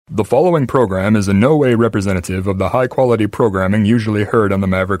The following program is in no way representative of the high-quality programming usually heard on the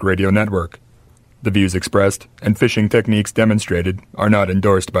Maverick Radio Network. The views expressed and fishing techniques demonstrated are not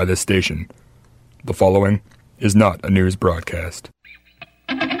endorsed by this station. The following is not a news broadcast.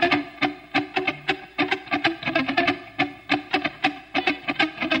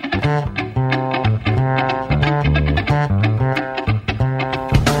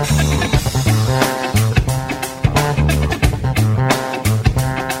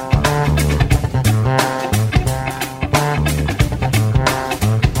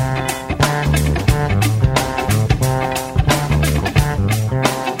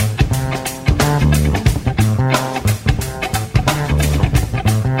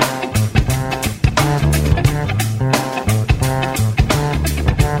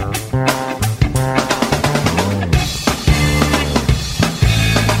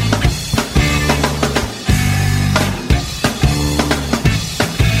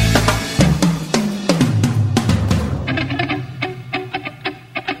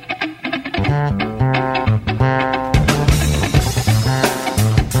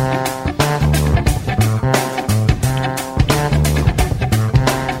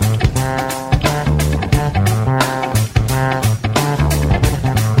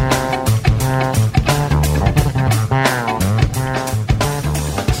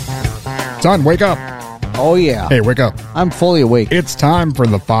 Son, wake up. Oh, yeah. Hey, wake up. I'm fully awake. It's time for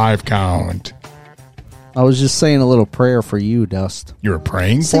the 5 count. I was just saying a little prayer for you, Dust. You were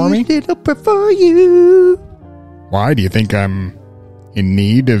praying for me? Say a little prayer for you. Why? Do you think I'm in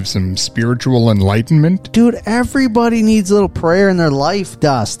need of some spiritual enlightenment? Dude, everybody needs a little prayer in their life,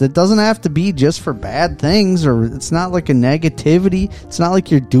 Dust. It doesn't have to be just for bad things, or it's not like a negativity. It's not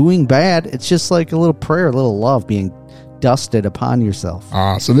like you're doing bad. It's just like a little prayer, a little love being dusted upon yourself.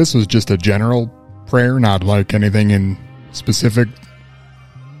 So this was just a general prayer, not like anything in specific?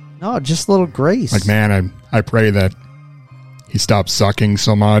 No, just a little grace. Like, man, I pray that he stops sucking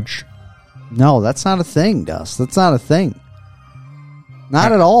so much. No, that's not a thing, Dust. That's not a thing.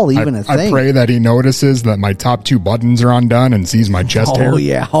 Not at all even a thing. I pray that he notices that my top 2 buttons are undone and sees my chest hair. Oh,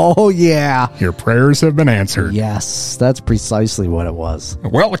 yeah. Oh, yeah. Your prayers have been answered. Yes, that's precisely what it was.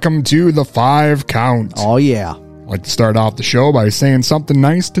 Welcome to the 5 count. Oh, yeah. I'd like to start off the show by saying something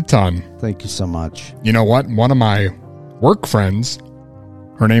nice to Ton. Thank you so much. You know what? One of my work friends,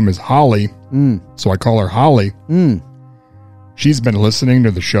 her name is Holly, so I call her Holly. She's been listening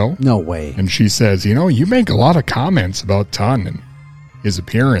to the show. No way. And she says, you know, you make a lot of comments about Ton and his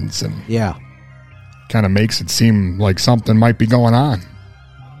appearance, and yeah, kind of makes it seem like something might be going on.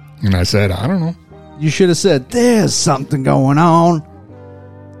 And I said, I don't know. You should have said, there's something going on.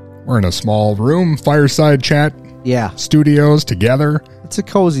 We're in a small room, fireside chat. Yeah. Studios together. It's a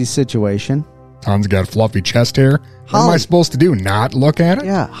cozy situation. Ton's got fluffy chest hair. Holly, what am I supposed to do? Not look at it?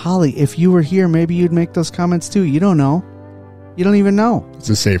 Yeah, Holly, if you were here, maybe you'd make those comments too. You don't know. You don't even know. It's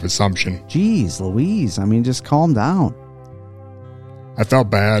a safe assumption. Jeez, Louise. I mean, just calm down. I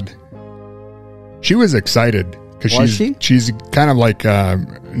felt bad. She was excited because she's kind of like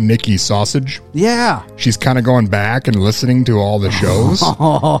Nikki Sausage. Yeah. She's kind of going back and listening to all the shows.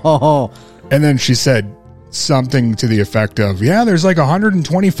 And then she said something to the effect of, yeah, there's like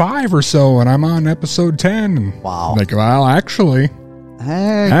 125 or so, and I'm on episode 10. And wow. Like, well, actually.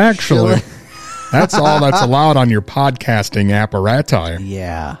 That's all that's allowed on your podcasting apparati.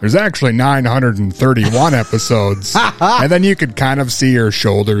 Yeah. There's actually 931 episodes. And then you could kind of see her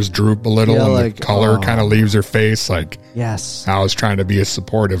shoulders droop a little, and like, the color kind of leaves her face. Like, yes, I was trying to be a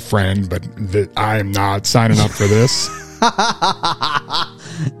supportive friend, but I am not signing up for this.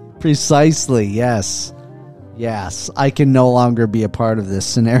 Precisely, yes. Yes, I can no longer be a part of this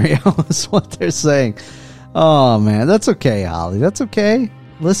scenario, is what they're saying. Oh, man, that's okay, Holly. That's okay.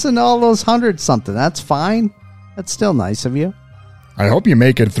 Listen to all those 100-something. That's fine. That's still nice of you. I hope you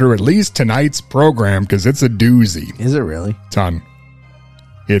make it through at least tonight's program, because it's a doozy. Is it really? Ton.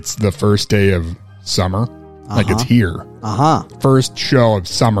 It's the first day of summer. Like, it's here. First show of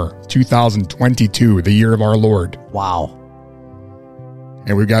summer, 2022, the year of our Lord. Wow.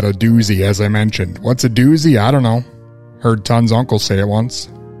 And we've got a doozy, as I mentioned. What's a doozy? I don't know. Heard Ton's uncle say it once.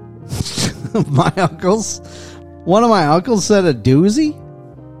 My uncles? One of my uncles said a doozy?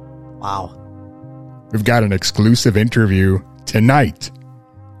 Wow. We've got an exclusive interview tonight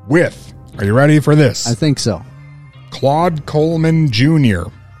with, are you ready for this? I think so. Claude Coleman Jr.,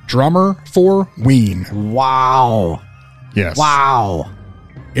 drummer for Ween. Wow. Yes. Wow.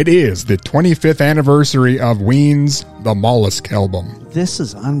 It is the 25th anniversary of Ween's The Mollusk album. This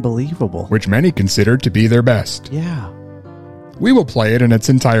is unbelievable. Which many consider to be their best. Yeah. We will play it in its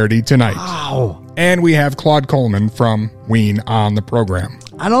entirety tonight. Wow. And we have Claude Coleman from Ween on the program.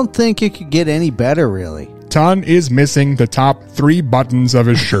 I don't think it could get any better, really. Ton is missing the top 3 buttons of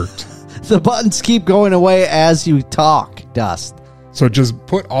his shirt. The buttons keep going away as you talk, Dust. So just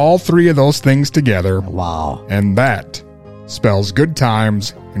put all 3 of those things together. Wow. And that spells good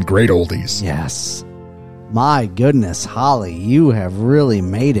times and great oldies. Yes. My goodness, Holly, you have really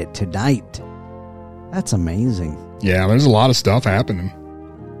made it tonight. That's amazing. Yeah, there's a lot of stuff happening.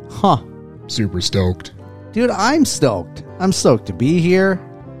 Huh. Super stoked. Dude, I'm stoked. I'm stoked to be here.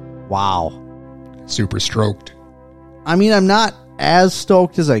 Wow. Super stroked. I mean, I'm not as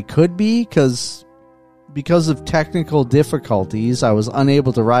stoked as I could be because of technical difficulties, I was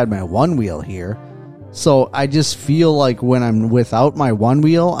unable to ride my one wheel here. So I just feel like when I'm without my one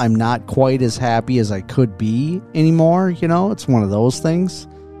wheel, I'm not quite as happy as I could be anymore. You know, it's one of those things.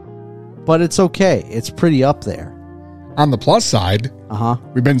 But it's okay. It's pretty up there. On the plus side,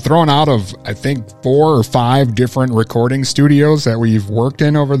 we've been thrown out of, I think, 4 or 5 different recording studios that we've worked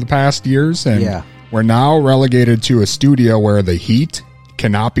in over the past years. And we're now relegated to a studio where the heat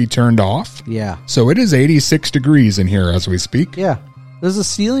cannot be turned off. Yeah. So it is 86 degrees in here as we speak. Yeah. There's a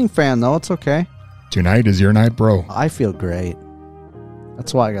ceiling fan, though. It's okay. Tonight is your night, bro. I feel great.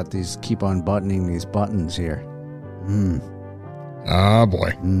 That's why I got these, keep unbuttoning these buttons here. Ah,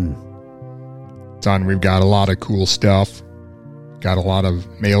 boy. Son, we've got a lot of cool stuff. Got a lot of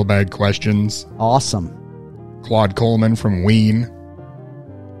mailbag questions. Awesome. Claude Coleman from Ween.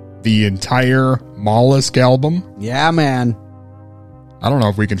 The entire Mollusk album. Yeah, man. I don't know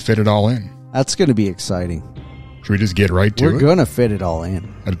if we can fit it all in. That's going to be exciting. Should we just get right to it? We're going to fit it all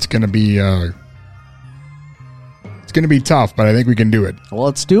in. It's going to be tough, but I think we can do it. Well,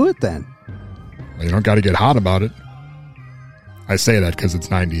 let's do it then. Well, you don't got to get hot about it. I say that because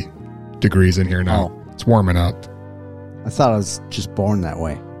it's 90 degrees in here now. Oh. It's warming up. I thought I was just born that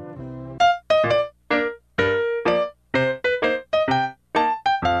way.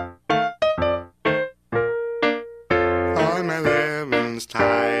 On my living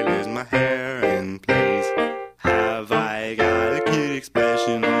style is my hair in place. Have I got a cute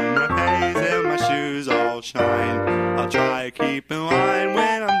expression on my face and my shoes all shine? I'll try to keep in line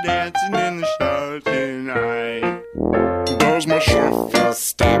when I'm dancing in the show tonight. Does my shuffle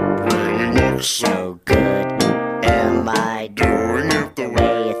step really look so good? Am I doing it the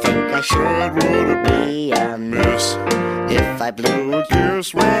way you think I should? Would it be a miss if I blew a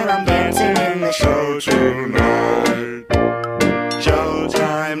kiss when I'm dancing in the show tonight?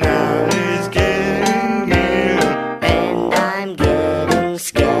 Showtime now is getting near, and I'm getting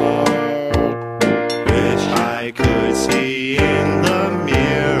scared. Wish I could see in the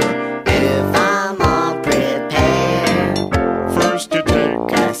mirror if I'm all prepared. First you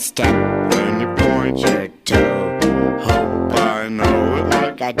take a step, then you point your toe. Hope I know it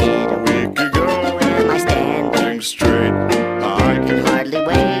like I did a week ago. Am I standing straight? I can hardly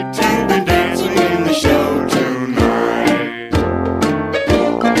wait to be dancing in the show tonight.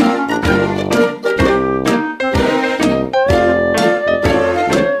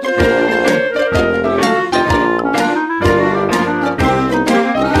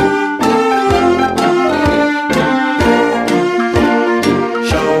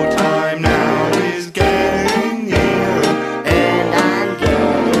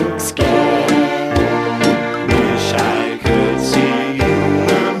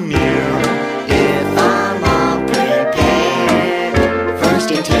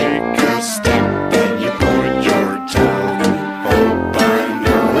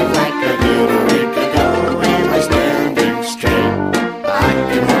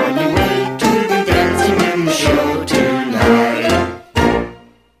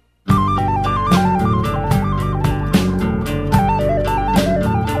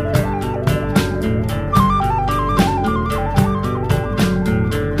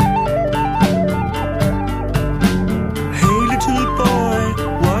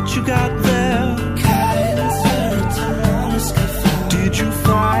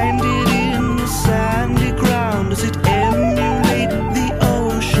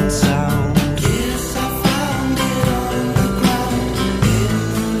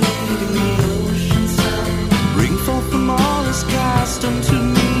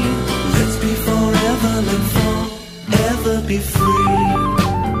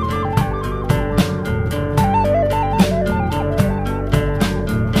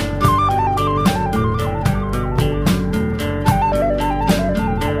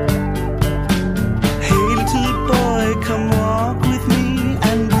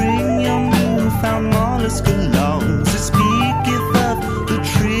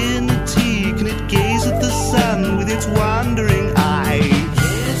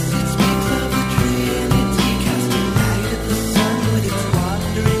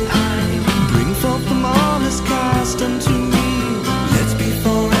 accustomed to me. Let's be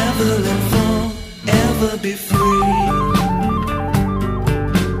forever and forever be free.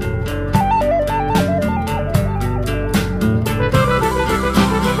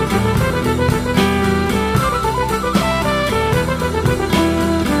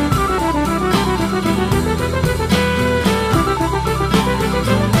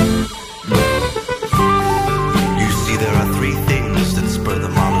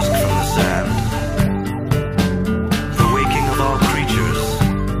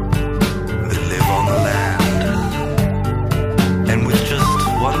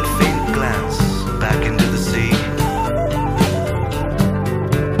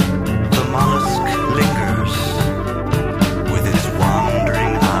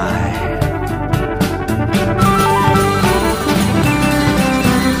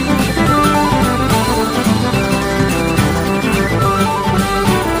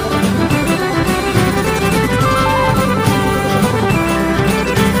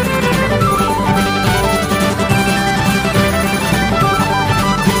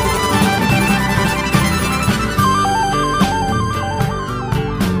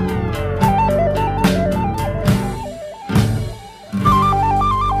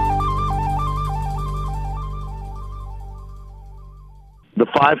 The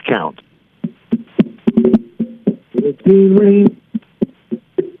 5 count. Ring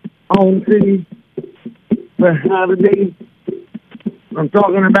on city for holiday. I'm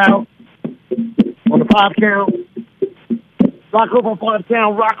talking about on the 5 count. Rock over 5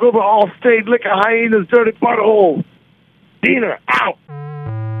 count, rock over all state liquor, hyenas, dirty butthole. Diener, out.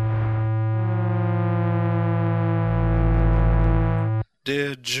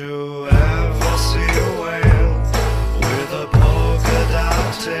 Did you ever see a whale with a polka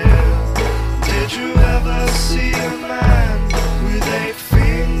dot tail? Did you ever see a man with 8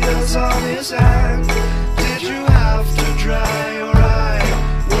 fingers on his hand? Did you have to dry your eye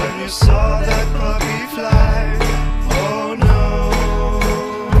when you saw that puppy fly? Oh no,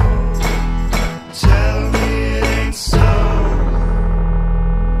 tell me it ain't so.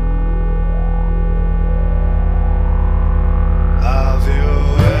 Have you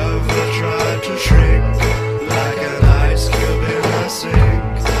ever tried to shrink like an ice cube in a sink?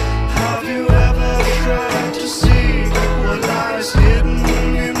 Have you ever tried to see what lies hidden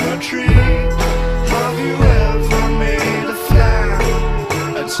in the tree? Have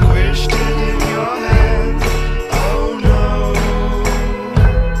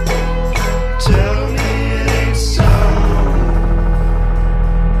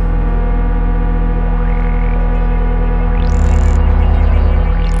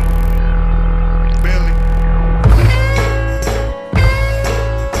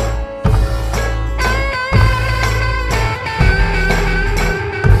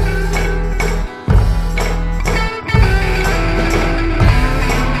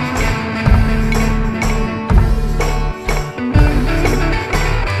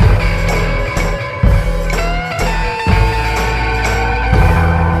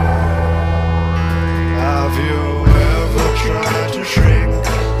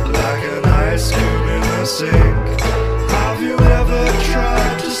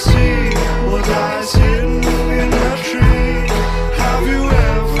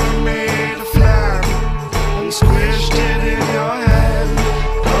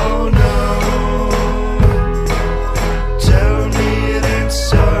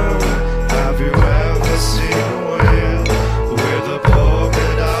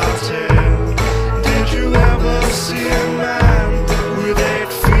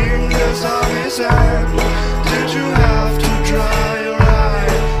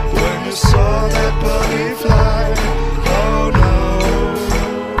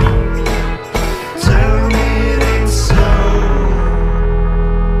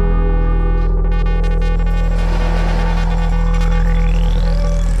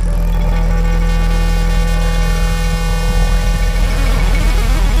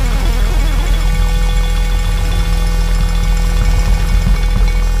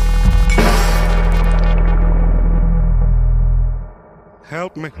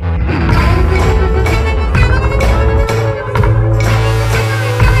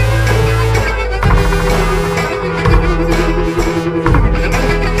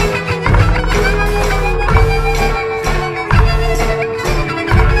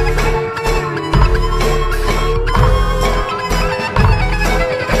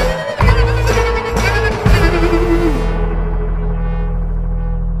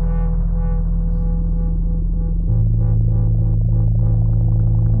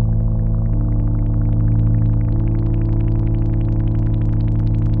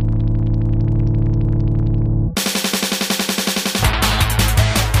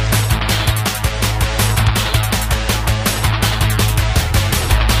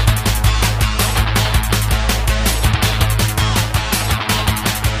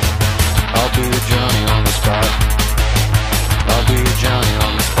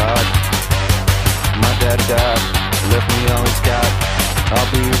I'll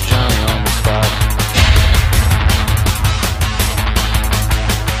be your Johnny on the spot.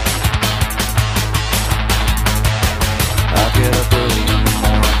 I get up early in the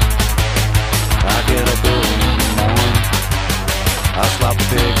morning. I get up early in the morning. I slop the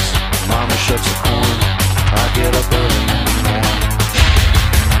pigs, mama shucks the corn. I get up early in the morning.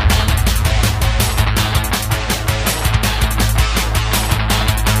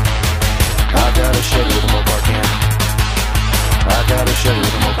 I got a Chevy with a Mopar can. I got a Chevy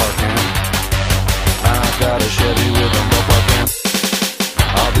with a Mopar can. I got a Chevy with a Mopar can.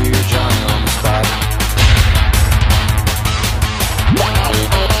 I'll be your Johnny on the spot.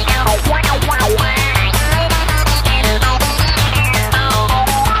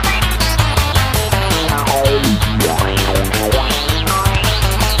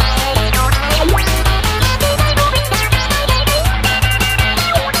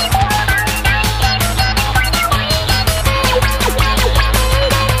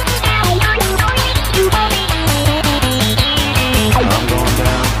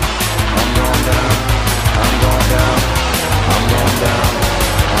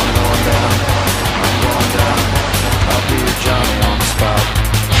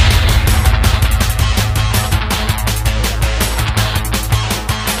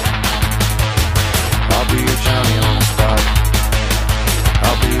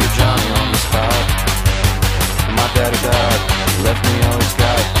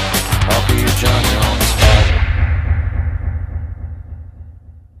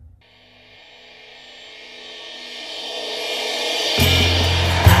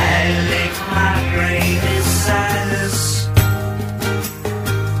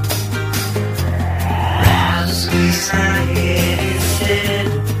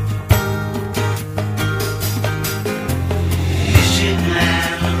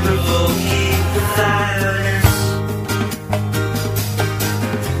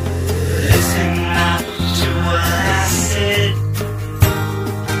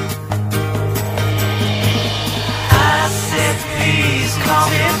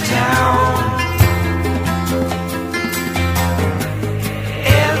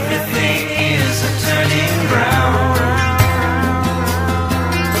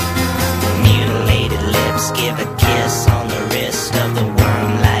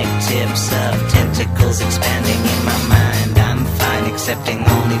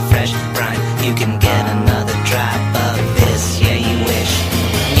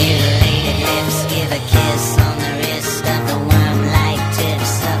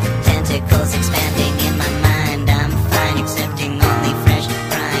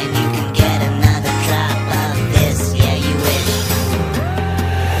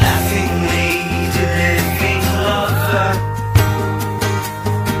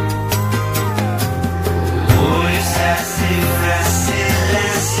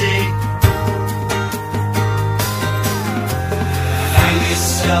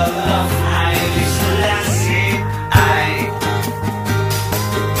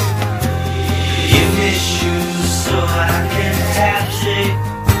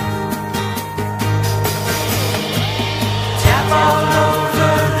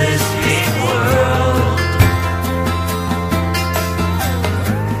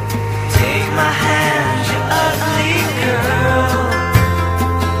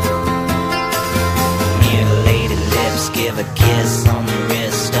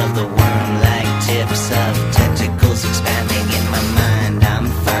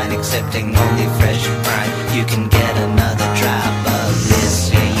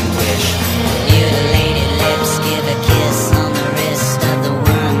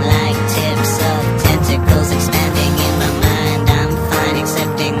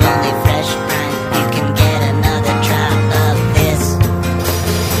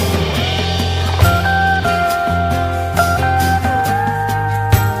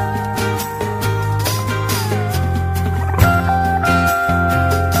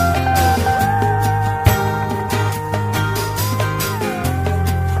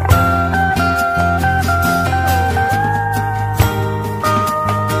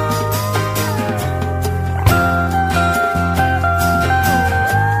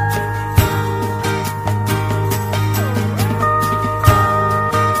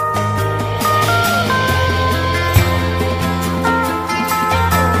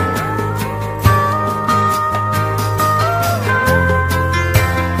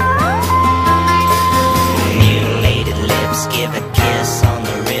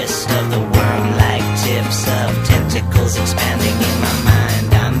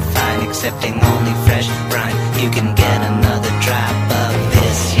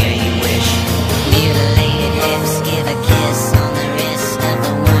 Mutilated lips give a kiss on the wrist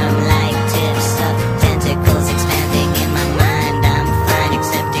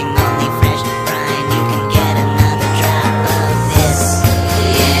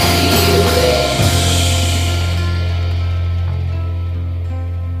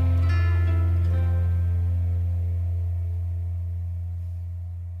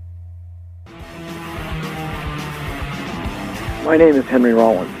My name is Henry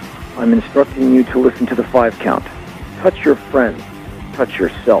Rollins. I'm instructing you to listen to the 5 count. Touch your friends, touch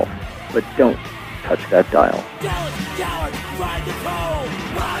yourself, but don't touch that dial.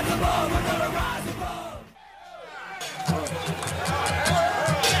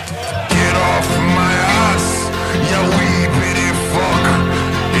 Get off my ass, you wee bitty fuck.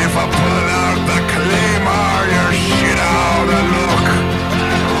 If I pull out the claymore, you're shit out of luck.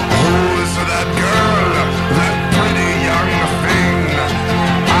 Who's that girl, that pretty young thing?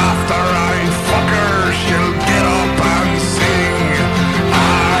 After I fuck her, she'll get up and sing.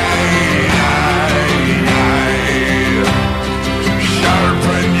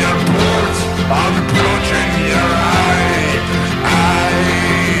 Sharpen your boot, I'm bludgeon your eye.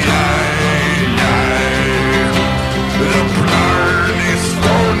 The blarney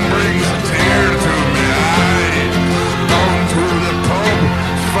stone brings a tear to my eye. Down to the pub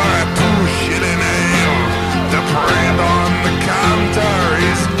for a 2-shilling ale. The bread on the counter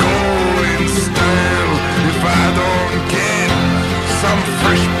is going stale. If I don't get some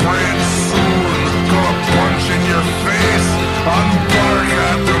fresh bread soon, gonna punch in your face on bark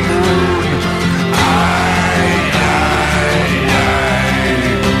at the moon.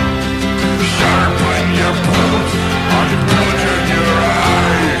 Sharpen your boot, unbludgeon your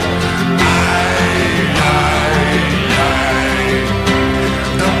eye.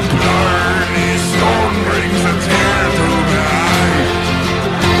 The blarney stone brings a tear to my eye.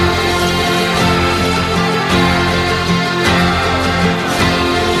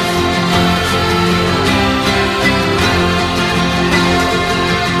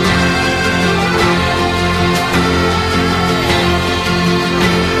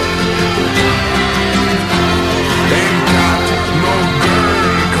 Ain't got no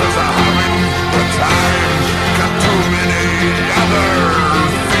girl 'cause I haven't the time. Got too many other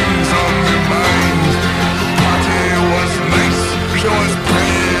things on my mind. Party was nice, she was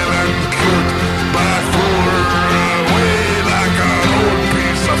pale and cute, but I threw her away like an old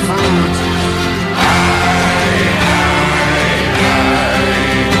piece of fruit.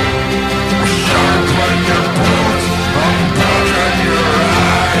 Sharpen your boot, unbludgeon your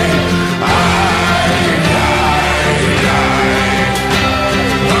eye.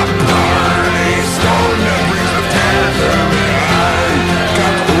 The blarney stone that brings a tear to my eye.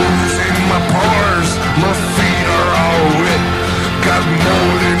 Got ooze in my pores, my feet are all wet. Got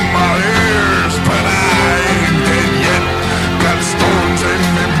mold in my ears, but I ain't dead yet. Got stones in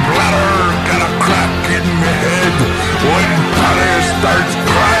my bladder, got a crack in my head. When Polly starts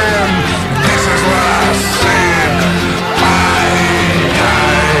crying, this is what I said.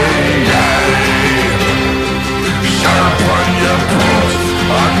 Sharpen your boot,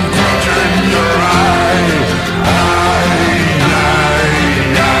 unbludgeon your eye.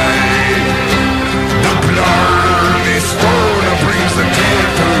 The blarney stone brings the tear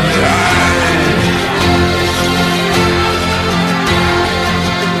to my eye.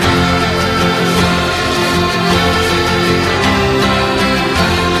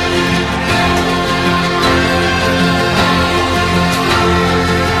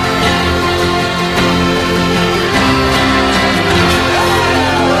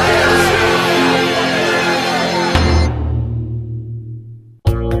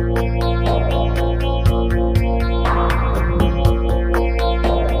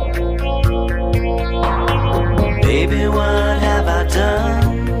 Baby, what have I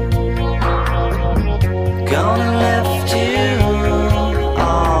done? Gonna left you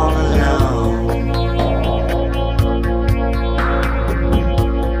all alone.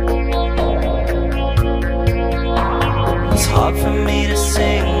 It's hard for me to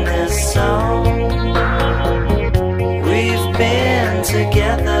sing this song. We've been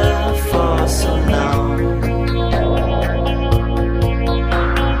together for so long.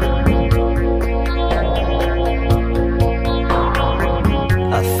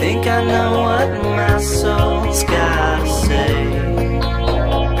 I think I know what my soul's gotta say,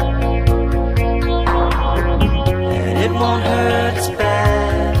 and it won't hurt as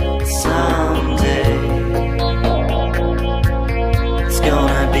bad someday. It's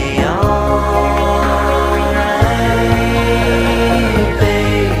gonna be alright,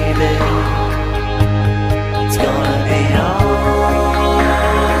 baby.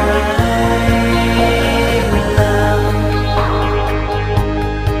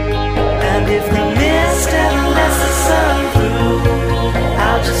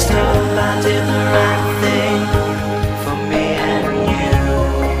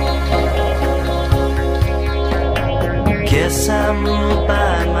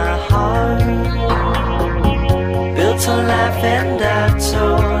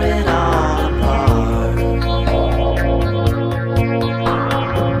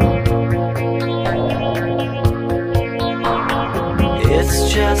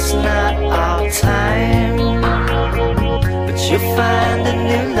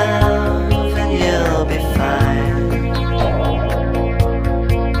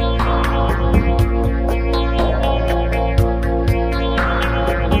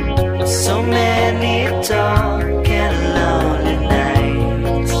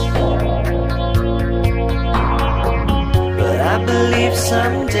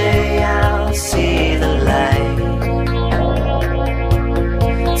 someday I'll see the light.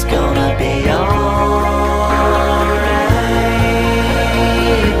 It's gonna be alright,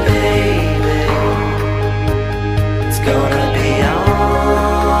 baby. It's gonna be alright,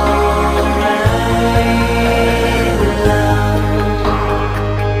 love.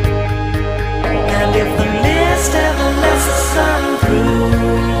 And if the mist ever lets the sun through,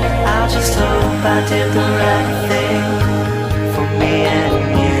 I'll just hope I did the right thing for me and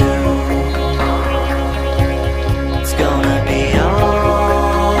you. It's gonna be alright,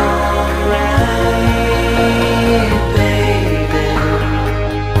 baby.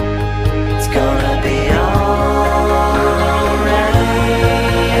 It's gonna be alright,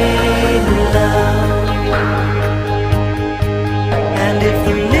 love. And if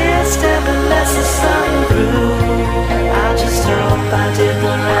the mist ever lets the sun through, I'll just hope I did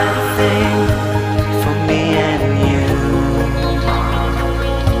the right thing for me and you.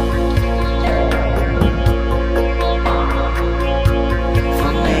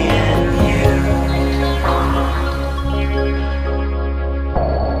 For me and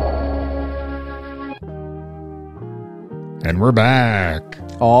And we're back.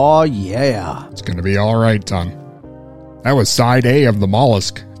 Oh, yeah. It's going to be all right, Ton. That was side A of The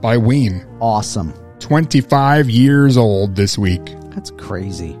Mollusk by Ween. Awesome. 25 years old this week. That's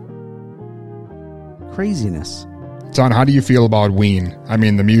crazy. Craziness. Ton, how do you feel about Ween? I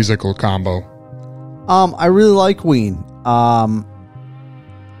mean, the musical combo. I really like Ween. I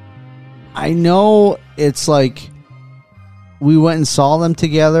know it's like we went and saw them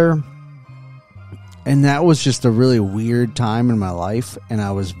together, and that was just a really weird time in my life, and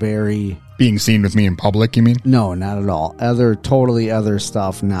I was very... Being seen with me in public, you mean? No, not at all. Totally other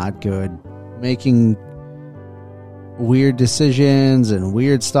stuff, not good. Making weird decisions and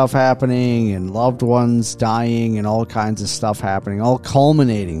weird stuff happening and loved ones dying and all kinds of stuff happening, all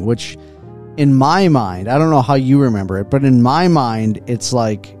culminating, which in my mind, I don't know how you remember it, but in my mind, it's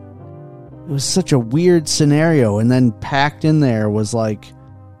like, it was such a weird scenario. And then packed in there was like,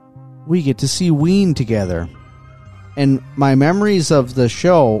 we get to see Ween together. And my memories of the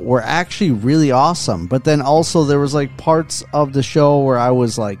show were actually really awesome. But then also there was like parts of the show where I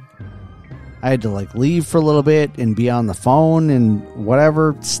was like, I had to like leave for a little bit and be on the phone and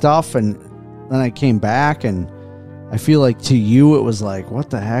whatever stuff. And then I came back, and I feel like to you it was like,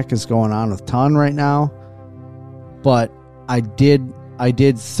 what the heck is going on with Ton right now? But I did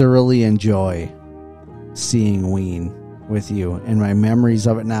thoroughly enjoy seeing Ween with you, and my memories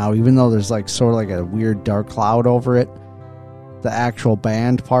of it now, even though there's like sort of like a weird dark cloud over it, the actual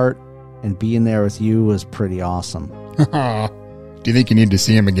band part and being there with you was pretty awesome. Do you think you need to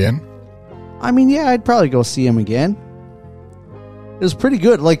see him again? I mean, yeah, I'd probably go see him again. It was pretty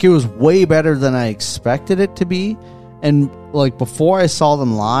good. Like, it was way better than I expected it to be. And like before I saw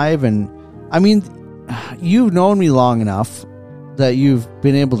them live, and I mean, you've known me long enough that you've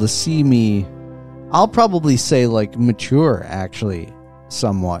been able to see me, I'll probably say like mature, actually,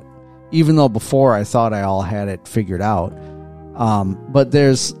 somewhat. Even though before I thought I all had it figured out. But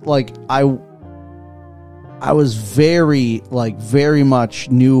there's like, I was very much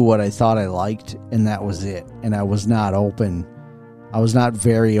knew what I thought I liked, and that was it. And I was not open. I was not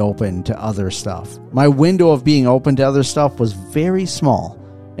very open to other stuff. My window of being open to other stuff was very small.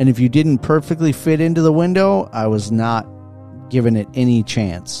 And if you didn't perfectly fit into the window, I was not giving it any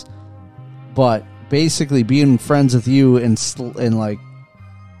chance. But basically being friends with you and like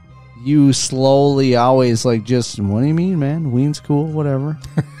you slowly always like, just, what do you mean, man? Ween's cool, whatever.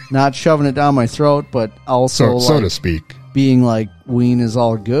 Not shoving it down my throat, but also so to speak, being like, Ween is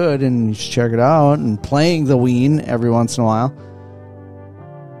all good and you should check it out, and playing the Ween every once in a while.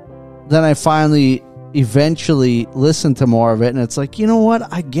 Then I finally eventually listened to more of it, and it's like, you know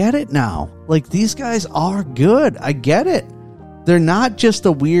what? I get it now. Like, these guys are good. I get it. They're not just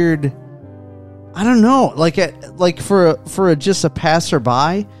a weird, I don't know, like for just a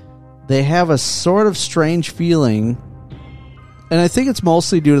passerby, they have a sort of strange feeling, and I think it's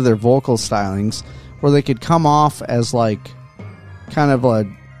mostly due to their vocal stylings, where they could come off as like kind of a,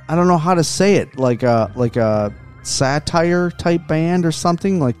 I don't know how to say it, like a satire type band or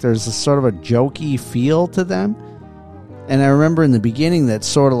something. Like, there's a sort of a jokey feel to them. And I remember in the beginning that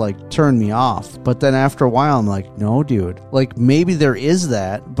sort of like turned me off, but then after a while I'm like, no, dude, like maybe there is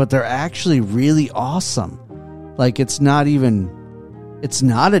that, but they're actually really awesome. Like, it's not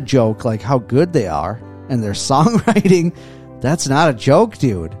a joke, like how good they are, and their songwriting, that's not a joke,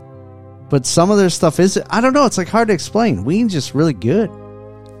 dude. But some of their stuff is, I don't know, it's like hard to explain. Ween's just really good.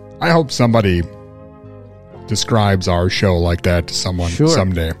 I hope somebody describes our show like that to someone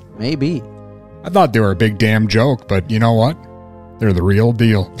someday. Maybe. I thought they were a big damn joke, but you know what? They're the real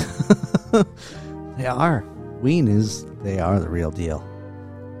deal. They are. Ween is. They are the real deal.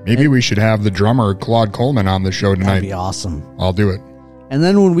 Maybe we should have the drummer Claude Coleman on the show tonight. That'd be awesome. I'll do it. And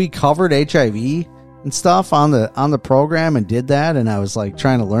then when we covered HIV and stuff on the program and did that, and I was like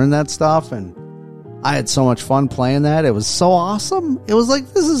trying to learn that stuff, and I had so much fun playing that. It was so awesome. It was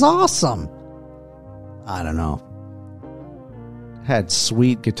like, this is awesome. I don't know. Had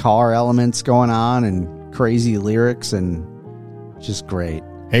sweet guitar elements going on and crazy lyrics and just great.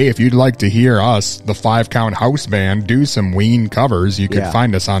 Hey, if you'd like to hear us, the 5 Count House Band, do some Ween covers, you could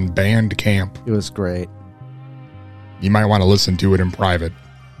find us on Bandcamp. It was great. You might want to listen to it in private.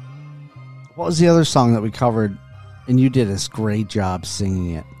 What was the other song that we covered? And you did a great job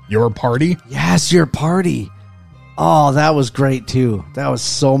singing it. Your Party? Yes, Your Party. Oh, that was great too. That was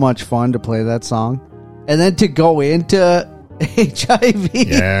so much fun to play that song. And then to go into HIV.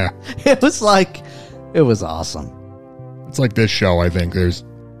 Yeah. It was awesome. It's like this show, I think. There's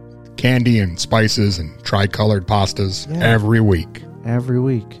candy and spices and tricolored pastas every week. Every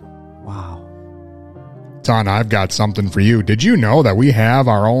week. Wow. Ton, I've got something for you. Did you know that we have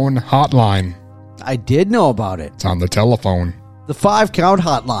our own hotline? I did know about it. It's on the telephone. The 5 Count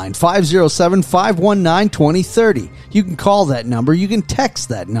Hotline, 507-519-2030. You can call that number. You can text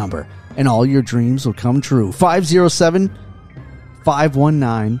that number. And all your dreams will come true.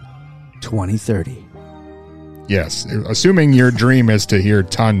 507-519-2030. Yes, assuming your dream is to hear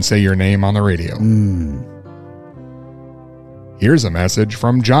Ton say your name on the radio. Here's a message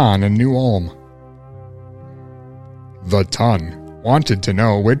from John in New Ulm. The Ton wanted to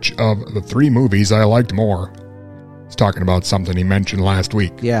know which of the 3 movies I liked more. He's talking about something he mentioned last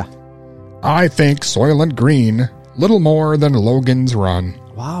week. Yeah. I think Soylent Green, little more than Logan's Run.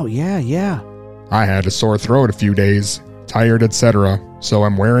 Wow, yeah. I had a sore throat a few days, tired, etc., so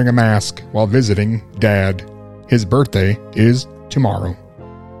I'm wearing a mask while visiting Dad. His birthday is tomorrow,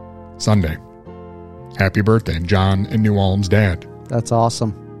 Sunday. Happy birthday, John in New Ulm's dad. That's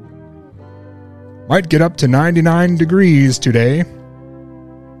awesome. Might get up to 99 degrees today.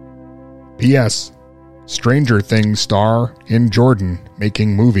 P.S. Stranger Things star in Jordan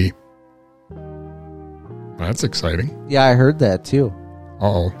making movie. That's exciting. Yeah, I heard that too.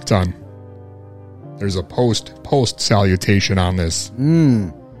 Uh-oh, Ton. There's a post salutation on this.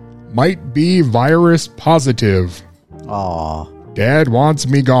 Might be virus positive. Aw. Dad wants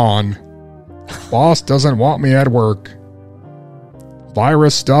me gone. Boss doesn't want me at work.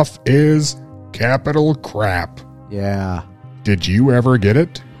 Virus stuff is capital crap. Yeah. Did you ever get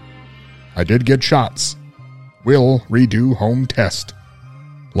it? I did get shots. Will redo home test.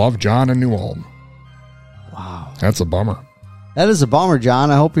 Love, John in New Ulm. Wow. That's a bummer. That is a bummer,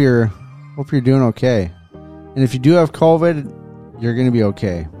 John. I hope you're doing okay. And if you do have COVID, you're going to be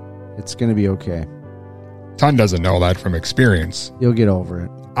okay. It's going to be okay. Ton doesn't know that from experience. You'll get over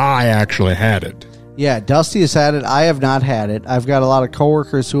it. I actually had it. Yeah, Dusty has had it. I have not had it. I've got a lot of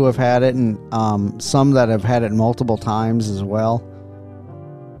coworkers who have had it, and some that have had it multiple times as well.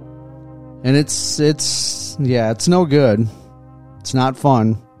 And it's no good. It's not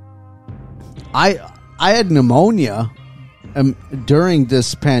fun. I had pneumonia during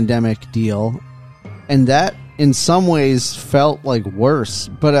this pandemic deal, and that in some ways felt like worse.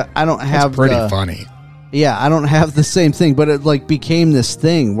 But I don't have. It's pretty funny. Yeah, I don't have the same thing, but it like became this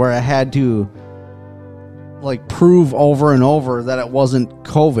thing where I had to like prove over and over that it wasn't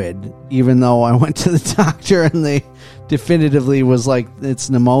COVID, even though I went to the doctor and they definitively was like, it's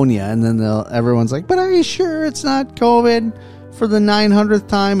pneumonia. And then everyone's like, but are you sure it's not COVID for the 900th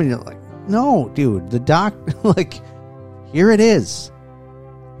time? And you're like, no, dude, the doc, like, here it is.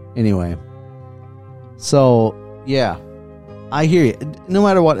 Anyway. So, yeah. I hear you. No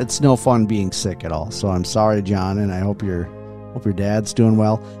matter what, it's no fun being sick at all. So I'm sorry, John, and I hope your dad's doing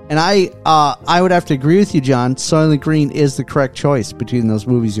well. And I would have to agree with you, John. Soylent Green is the correct choice between those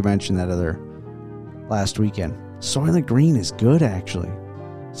movies you mentioned that other last weekend. Soylent Green is good, actually.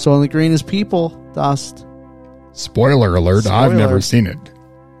 Soylent Green is people, Dust. Spoiler alert, Spoiler. I've never seen it.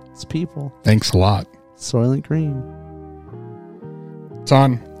 It's people. Thanks a lot. Soylent Green.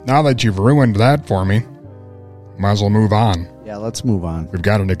 Son, now that you've ruined that for me, might as well move on. Yeah, let's move on. We've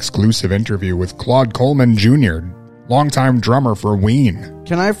got an exclusive interview with Claude Coleman Jr., longtime drummer for Ween.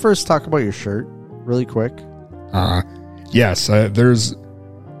 Can I first talk about your shirt really quick? Yes, there's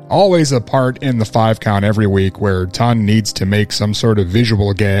always a part in the 5 count every week where Ton needs to make some sort of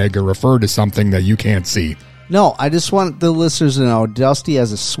visual gag or refer to something that you can't see. No, I just want the listeners to know Dusty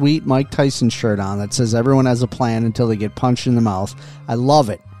has a sweet Mike Tyson shirt on that says everyone has a plan until they get punched in the mouth. I love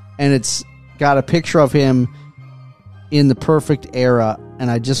it. And it's got a picture of him in the perfect era,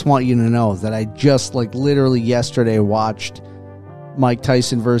 and I just want you to know that I just, like, literally yesterday watched Mike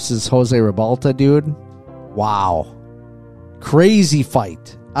Tyson versus Jose Rebalta, dude. Wow. Crazy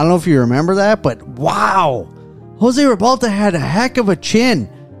fight. I don't know if you remember that, but wow. Jose Rebalta had a heck of a chin.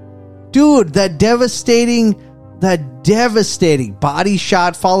 Dude, that devastating body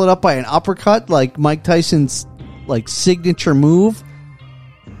shot followed up by an uppercut, like Mike Tyson's like signature move.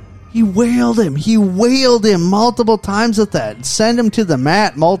 He wailed him multiple times with that. Sent him to the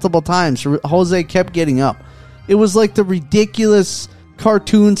mat multiple times. Jose kept getting up. It was like the ridiculous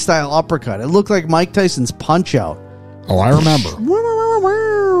cartoon style uppercut. It looked like Mike Tyson's punch out. Oh, I remember.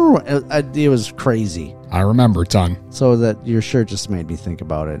 It was crazy. I remember, ton. So that your shirt just made me think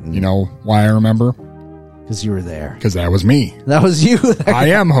about it. You know why I remember? Because you were there. Because that was me. That was you there. I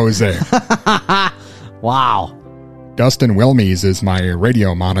am Jose. Wow. Dustin Wilmies is my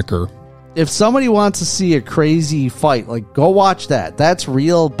radio moniker. If somebody wants to see a crazy fight, like, go watch that. That's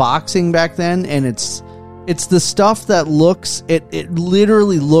real boxing back then, and it's the stuff that looks, it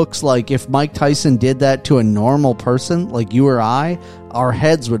literally looks like if Mike Tyson did that to a normal person, like you or I, our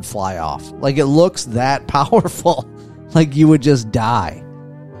heads would fly off. Like, it looks that powerful. Like, you would just die.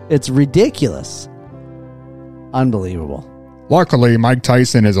 It's ridiculous. Unbelievable. Luckily, Mike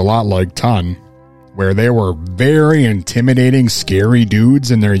Tyson is a lot like Ton, where they were very intimidating, scary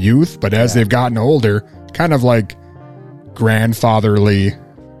dudes in their youth, but as they've gotten older, kind of like grandfatherly,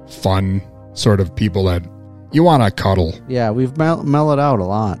 fun sort of people that you want to cuddle. Yeah, we've mellowed out a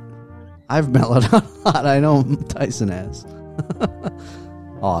lot. I've mellowed out a lot. I know Tyson has.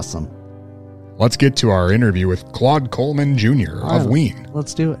 Awesome. Let's get to our interview with Claude Coleman Jr. of Ween.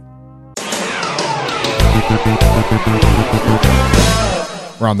 Let's do it.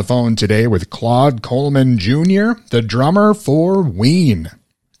 We're on the phone today with Claude Coleman Jr., the drummer for Ween.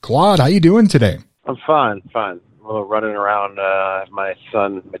 Claude, how you doing today? I'm fine. A little running around. I have my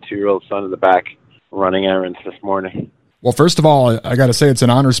 2-year-old son in the back running errands this morning. Well, first of all, I got to say it's an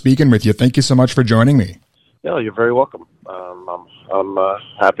honor speaking with you. Thank you so much for joining me. Yeah, you're very welcome. I'm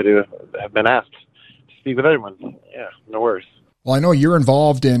happy to have been asked to speak with everyone. Yeah, no worries. Well, I know you're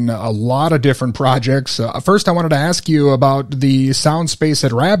involved in a lot of different projects. First, I wanted to ask you about the sound space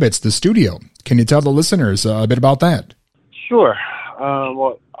at Rabbits, the studio. Can you tell the listeners a bit about that? Sure.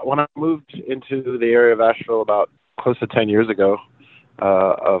 Well, when I moved into the area of Asheville about close to 10 years ago,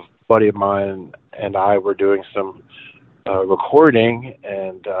 a buddy of mine and I were doing some recording,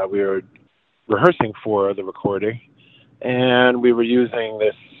 and we were rehearsing for the recording, and we were using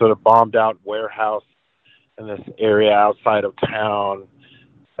this sort of bombed-out warehouse in this area outside of town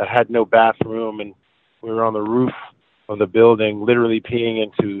that had no bathroom, and we were on the roof of the building literally peeing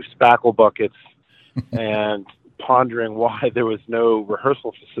into spackle buckets and pondering why there was no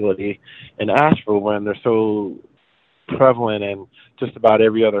rehearsal facility in Asheville when they're so prevalent in just about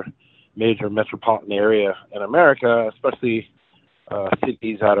every other major metropolitan area in America, especially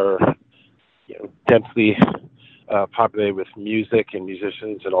cities that are densely populated with music and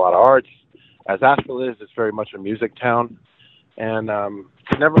musicians and a lot of arts. As Asheville is, it's very much a music town, and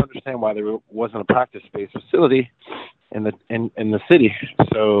could never understand why there wasn't a practice space facility in the city.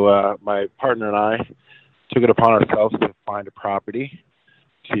 So my partner and I took it upon ourselves to find a property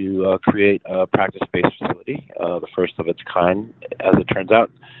to create a practice space facility, the first of its kind, as it turns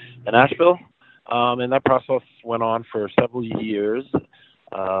out, in Asheville. And that process went on for several years.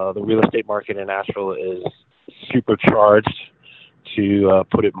 The real estate market in Asheville is supercharged, to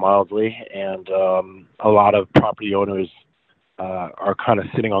put it mildly, and a lot of property owners are kind of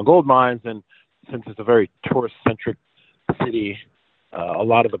sitting on gold mines, and since it's a very tourist-centric city, a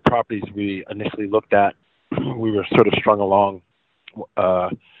lot of the properties we initially looked at, we were sort of strung along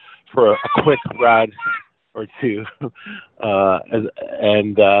for a quick ride or two,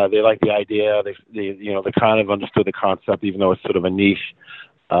 and they liked the idea. They kind of understood the concept, even though it's sort of a niche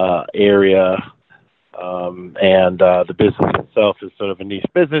area. And the business itself is sort of a niche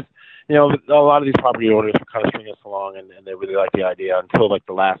business. A lot of these property owners would kind of string us along, and they really like the idea until like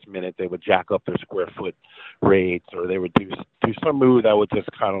the last minute. They would jack up their square foot rates, or they would do some move that would just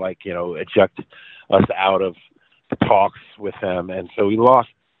kind of eject us out of the talks with them. And so we lost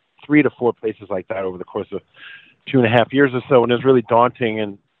 3 to 4 places like that over the course of 2.5 years or so, and it was really daunting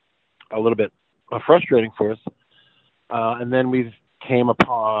and a little bit frustrating for us. And then we came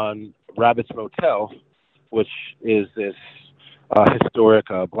upon Rabbits Motel, which is this historic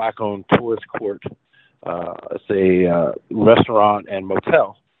black-owned tourist court. It's a restaurant and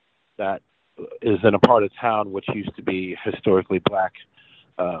motel that is in a part of town which used to be historically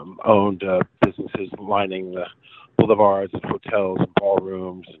black-owned businesses lining the boulevards and hotels and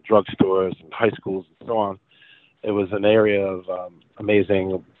ballrooms and drugstores and high schools and so on. It was an area of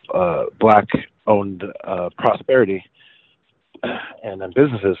amazing black-owned prosperity. and then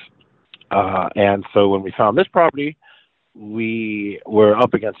businesses. And so when we found this property, we were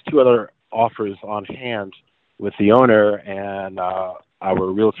up against two other offers on hand with the owner, and our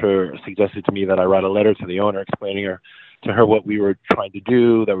realtor suggested to me that I write a letter to the owner explaining to her what we were trying to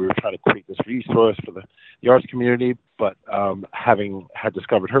do, that we were trying to create this resource for the arts community. But having had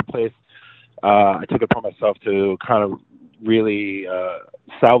discovered her place, I took it upon myself to kind of really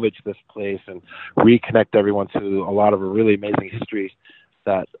salvage this place and reconnect everyone to a lot of a really amazing history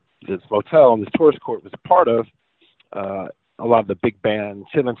that this motel and this tourist court was a part of. A lot of the big band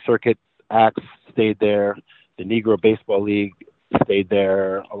chillin' circuit acts stayed there. The Negro Baseball League stayed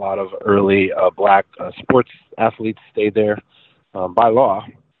there. A lot of early black sports athletes stayed there by law.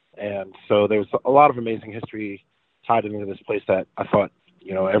 And so there's a lot of amazing history tied into this place that I thought,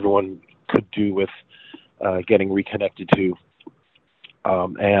 everyone could do with getting reconnected to.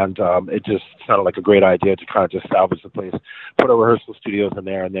 It just sounded like a great idea to kind of just salvage the place, put our rehearsal studios in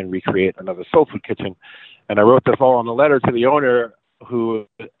there, and then recreate another soul food kitchen. And I wrote this all on a letter to the owner, who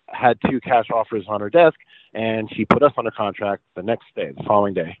had two cash offers on her desk, and she put us under contract the next day, the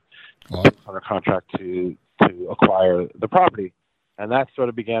following day, under contract to acquire the property. And that sort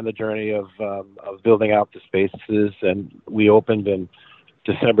of began the journey of building out the spaces. And we opened in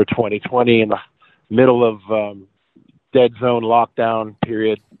December 2020 in the middle of dead zone lockdown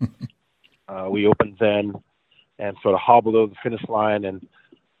period. We opened then and sort of hobbled over the finish line, and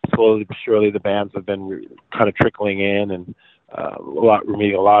slowly but surely the bands have been kind of trickling in, and we're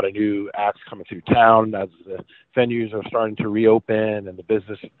meeting a lot of new acts coming through town as the venues are starting to reopen, and the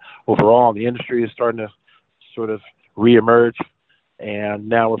business overall in the industry is starting to sort of reemerge. And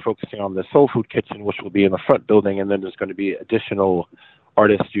now we're focusing on the Soul Food Kitchen, which will be in the front building, and then there's going to be additional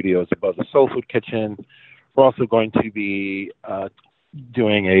artist studios above the Soul Food Kitchen. We're also going to be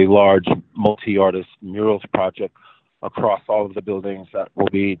doing a large multi-artist murals project across all of the buildings that will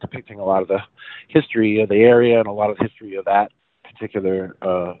be depicting a lot of the history of the area and a lot of the history of that particular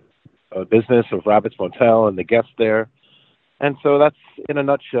business of Rabbit's Motel and the guests there. And so that's, in a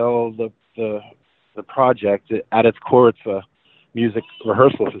nutshell, the project. At its core, it's a music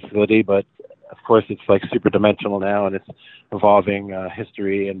rehearsal facility, but of course it's like super dimensional now, and it's involving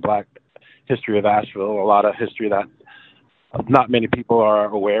history and black history of Asheville, a lot of history that not many people are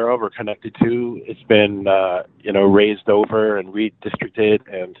aware of or connected to. It's been, raised over and redistricted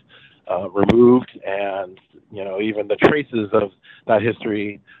and removed, and, even the traces of that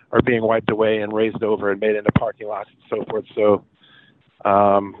history are being wiped away and raised over and made into parking lots and so forth. So,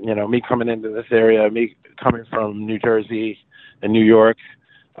 me coming into this area, me coming from New Jersey and New York,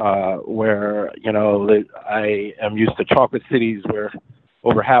 where, I am used to chocolate cities where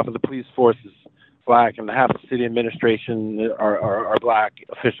over half of the police force is black and half the city administration are black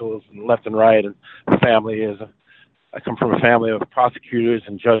officials and left and right, and the family is I come from a family of prosecutors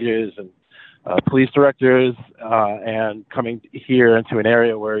and judges and police directors, and coming here into an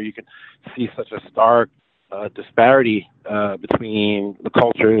area where you can see such a stark disparity between the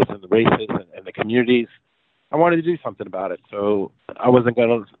cultures and the races and the communities. I wanted to do something about it, so I wasn't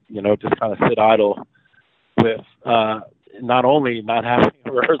going to just kind of sit idle with not only not having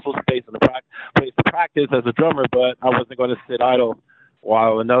a rehearsal space and a place to practice as a drummer, but I wasn't going to sit idle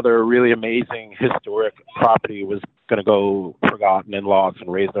while another really amazing historic property was going to go forgotten and lost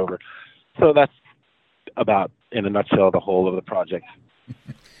and raised over. So that's about, in a nutshell, the whole of the project.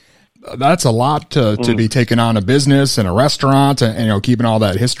 That's a lot to be taking on a business and a restaurant and keeping all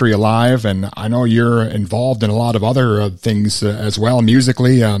that history alive. And I know you're involved in a lot of other things as well,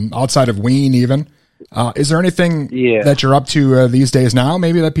 musically, outside of Ween even. Is there anything that you're up to these days now,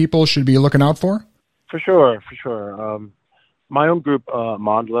 maybe that people should be looking out for? For sure. My own group,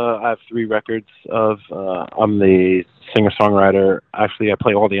 Mandla, I have 3 records of, I'm the singer-songwriter. Actually, I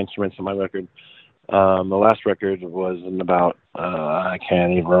play all the instruments on my record. The last record was in about, I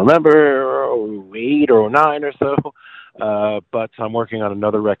can't even remember, 08 or 09 or so. But I'm working on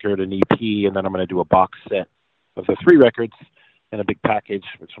another record, an EP, and then I'm going to do a box set of the 3 records in a big package,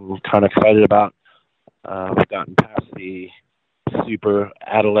 which I'm kind of excited about. We've gotten past the super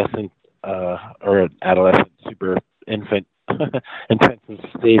adolescent, super infant intensive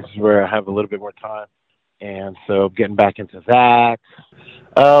stage where I have a little bit more time. And so getting back into that.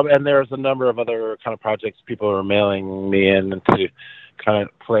 And there's a number of other kind of projects people are mailing me in to kind of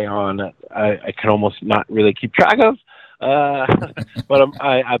play on. I can almost not really keep track of. But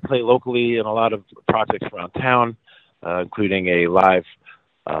I play locally in a lot of projects around town, including a live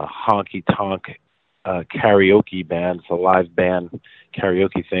honky tonk karaoke band. It's a live band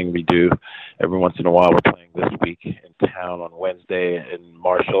karaoke thing we do every once in a while. We're playing this week in town on Wednesday in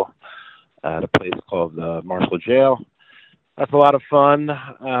Marshall at a place called Marshall Jail. that's a lot of fun.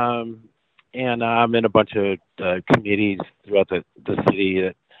 And I'm in a bunch of committees throughout the city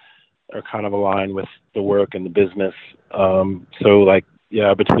that are kind of aligned with the work and the business. So like,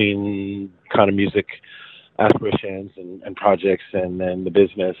 yeah, between kind of music aspirations and projects and then the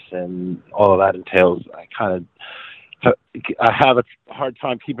business and all of that entails, I have a hard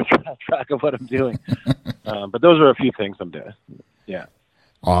time keeping track of what I'm doing. But those are a few things I'm doing. Yeah.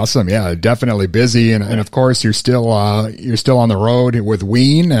 Awesome. Yeah, definitely busy. And of course you're still on the road with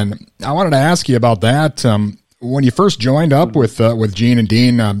Ween. And I wanted to ask you about that. When you first joined up with Gene and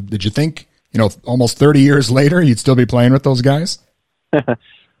Dean, did you think, almost 30 years later, you'd still be playing with those guys? No,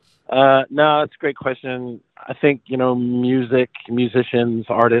 it's a great question. I think, musicians,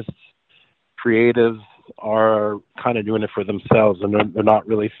 artists, creatives are kind of doing it for themselves, and they're not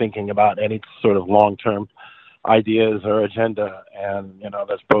really thinking about any sort of long-term ideas or agenda. And,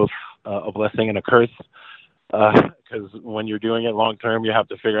 that's both a blessing and a curse, because when you're doing it long-term, you have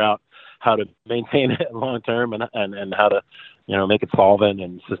to figure out how to maintain it long-term and how to, make it solvent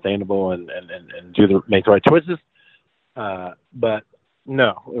and sustainable and make the right choices. But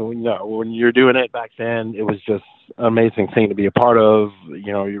no, when you're doing it back then, it was just an amazing thing to be a part of.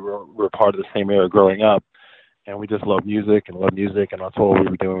 You were part of the same era growing up, and we just love music, and that's all we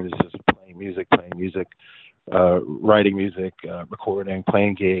were doing is just playing music, writing music, recording,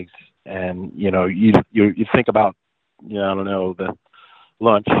 playing gigs. And, you think about, I don't know, the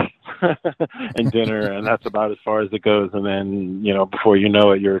lunch and dinner, and that's about as far as it goes. And then, before you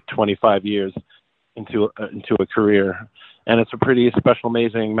know it, you're 25 years into a career. And it's a pretty special,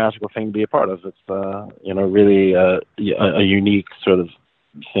 amazing, magical thing to be a part of. It's, really a unique sort of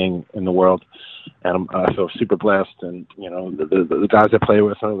thing in the world. And I feel super blessed. And, the guys I play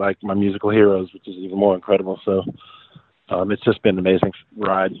with are like my musical heroes, which is even more incredible. So it's just been an amazing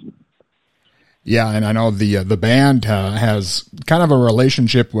ride. Yeah, and I know the band has kind of a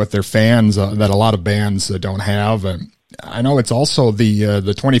relationship with their fans that a lot of bands don't have. And I know it's also the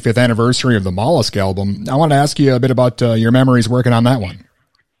 25th anniversary of the Mollusk album. I want to ask you a bit about your memories working on that one.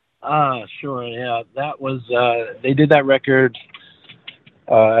 Sure. Yeah, that was they did that record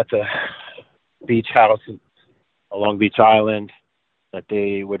at the beach house along Beach Island that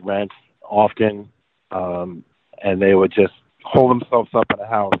they would rent often, and they would just hole themselves up in a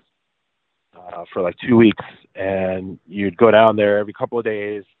house for like 2 weeks, and you'd go down there every couple of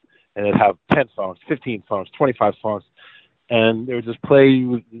days, and they'd have 10 songs, 15 songs, 25 songs, and they would just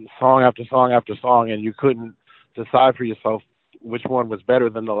play song after song after song, and you couldn't decide for yourself which one was better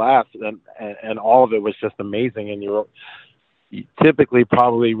than the last, and all of it was just amazing. And you typically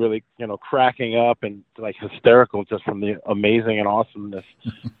probably really, cracking up and like hysterical just from the amazing and awesomeness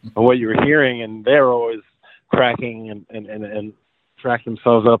of what you were hearing. And they were always cracking and cracking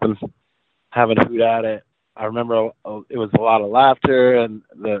themselves up and having a hoot at it. I remember it was a lot of laughter, and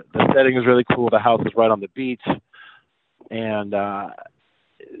the setting was really cool. The house was right on the beach, and I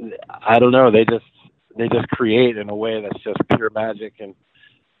don't know, they just create in a way that's just pure magic, and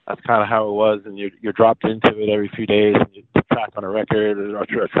that's kind of how it was. And you're dropped into it every few days, and you track on a record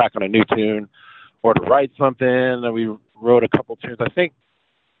or track on a new tune, or to write something. And we wrote a couple tunes. I think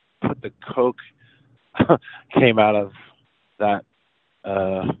Put the Coke came out of that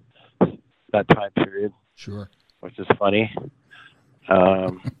time period. Sure. Which is funny.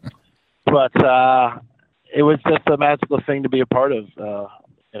 But it was just a magical thing to be a part of.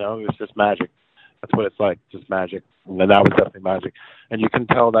 It was just magic. That's what it's like, just magic. And that was definitely magic. And you can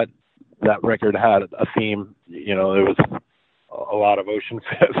tell that record had a theme. There was a lot of ocean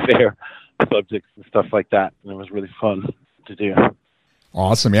fare subjects and stuff like that. And it was really fun to do.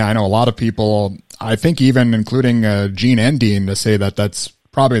 Awesome. Yeah, I know a lot of people, I think even including Gene and Dean, to say that that's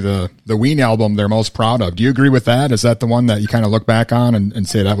probably the Ween album they're most proud of. Do you agree with that? Is that the one that you kind of look back on and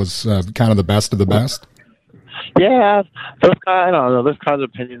say that was kind of the best of the best? Yeah, I don't know, those kinds of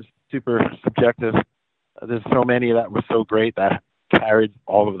opinions, super subjective. There's so many that were so great that carried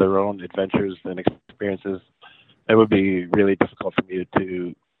all of their own adventures and experiences. It would be really difficult for me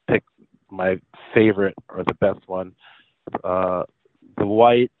to pick my favorite or the best one. The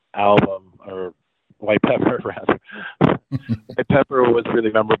White album, or White Pepper, rather. White Pepper was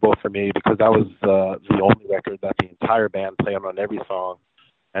really memorable for me because that was the only record that the entire band played on every song.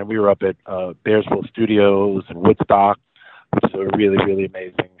 And we were up at Bearsville Studios in Woodstock, which is a really, really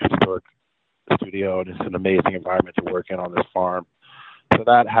amazing historic studio, and it's an amazing environment to work in on this farm. So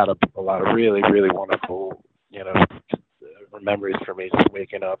that had a lot of really, really wonderful, memories for me, just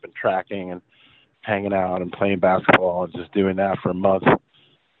waking up and tracking and hanging out and playing basketball and just doing that for a month.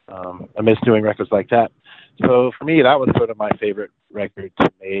 I miss doing records like that. So for me, that was sort of my favorite record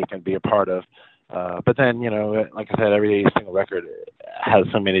to make and be a part of. But then, like I said, every single record has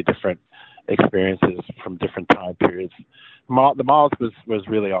so many different experiences from different time periods. The Malls was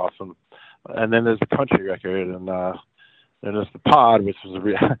really awesome. And then there's the country record, and then there's the Pod, which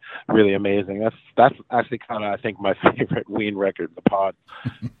was really amazing. That's actually kind of, I think, my favorite Ween record, the Pod.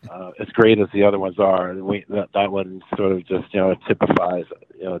 As great as the other ones are, that one sort of just, it typifies,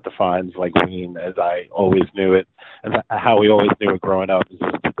 it defines like Ween as I always knew it, and how we always knew it growing up, is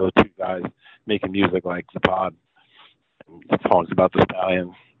just those two guys making music like the Pod, and songs about the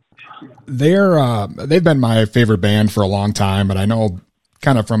Stallions. They've been my favorite band for a long time, but I know,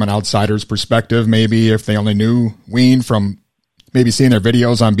 kind of from an outsider's perspective, maybe if they only knew Ween from maybe seeing their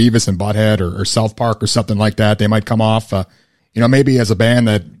videos on Beavis and Butthead or South Park or something like that, they might come off, maybe as a band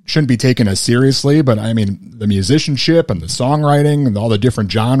that shouldn't be taken as seriously. But I mean, the musicianship and the songwriting and all the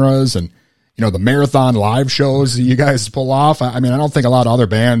different genres and, the marathon live shows that you guys pull off. I mean, I don't think a lot of other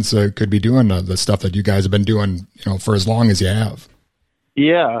bands could be doing the stuff that you guys have been doing, for as long as you have.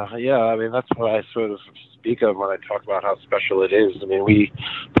 Yeah. I mean, that's what I sort of speak of when I talk about how special it is. I mean,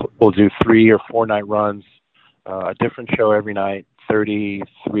 we'll do 3 or 4 night runs, a different show every night,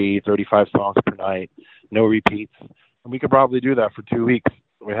 33, 35 songs per night, no repeats. And we could probably do that for 2 weeks.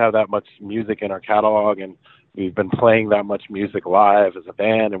 We have that much music in our catalog, and we've been playing that much music live as a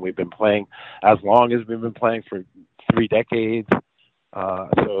band, and we've been playing as long as we've been playing for 3 decades.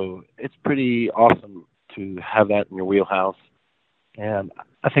 So it's pretty awesome to have that in your wheelhouse. And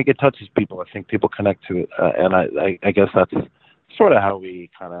I think it touches people. I think people connect to it. And I guess that's sort of how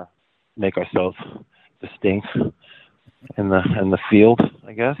we kind of make ourselves distinct in the field,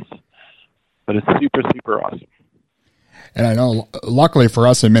 I guess. But it's super, super awesome. And I know, luckily for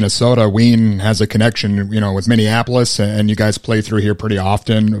us in Minnesota, Ween has a connection, with Minneapolis, and you guys play through here pretty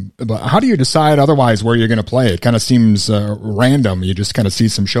often. But how do you decide otherwise where you're going to play? It kind of seems random. You just kind of see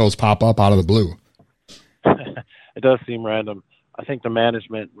some shows pop up out of the blue. It does seem random. I think the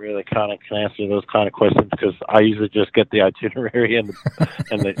management really kind of can answer those kind of questions, because I usually just get the itinerary and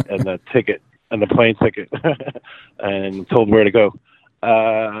the ticket and the plane ticket and told where to go.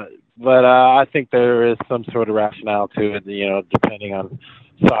 But I think there is some sort of rationale to it, depending on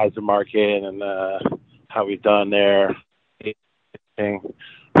size of market and how we've done there.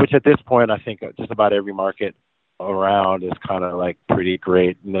 Which at this point, I think just about every market around is kind of like pretty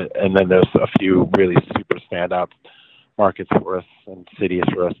great, and then there's a few really super standout markets for us and cities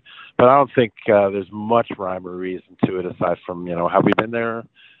for us. But I don't think there's much rhyme or reason to it aside from, have we been there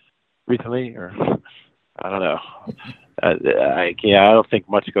recently, or I don't know. I don't think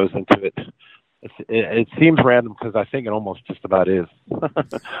much goes into it. It seems random because I think it almost just about is.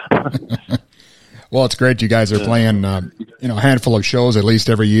 Well, it's great you guys are playing, a handful of shows at least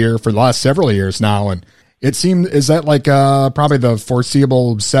every year for the last several years now. And it seems, is that like probably the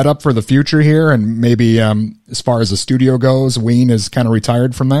foreseeable setup for the future here? And maybe as far as the studio goes, Ween is kind of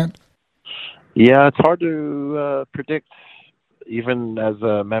retired from that? Yeah, it's hard to predict, even as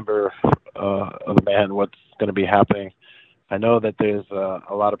a member of the band, what's going to be happening. I know that there's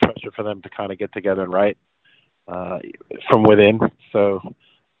a lot of pressure for them to kind of get together and write from within. So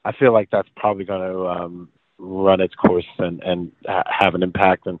I feel like that's probably going to run its course and have an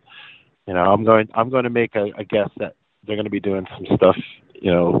impact. And I'm going to make a guess that they're going to be doing some stuff.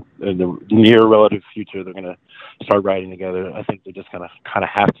 In the near relative future, they're going to start writing together. I think they're just going to kind of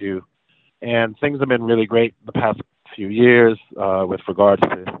have to. And things have been really great the past few years with regards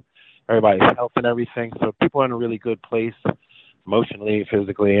to everybody's health and everything. So people are in a really good place emotionally,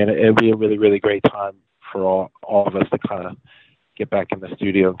 physically, and it'll be a really, really great time for all of us to kind of get back in the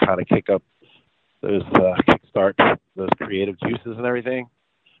studio and kind of kick start those creative juices and everything.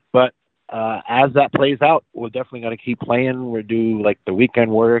 But as that plays out, we're definitely going to keep playing. We'll do like the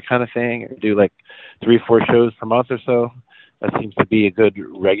weekend warrior kind of thing, or do like 3-4 shows per month or so. That seems to be a good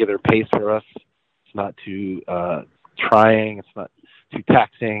regular pace for us. It's not too trying. It's not too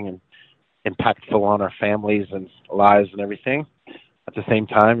taxing and impactful on our families and lives and everything. At the same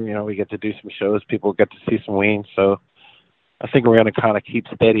time, we get to do some shows. People get to see some Ween. So I think we're going to kind of keep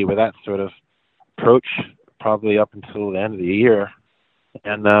steady with that sort of approach, probably up until the end of the year.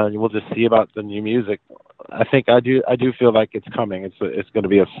 And we'll just see about the new music. I think I do feel like it's coming. It's going to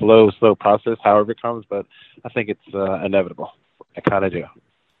be a slow process, however it comes, but I think it's inevitable. I kind of do.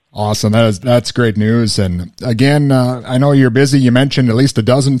 Awesome. That's great news. And again, I know you're busy. You mentioned at least a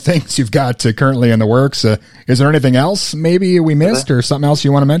dozen things you've got currently in the works. Is there anything else maybe we missed or something else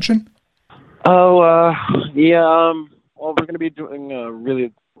you want to mention? Yeah. Well, we're going to be doing a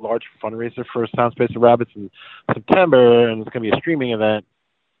really large fundraiser for Soundspace of Rabbits in September, and it's going to be a streaming event.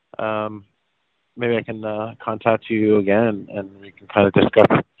 Maybe I can contact you again, and we can kind of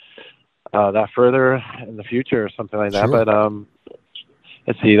discuss that further in the future or something like that. Sure. But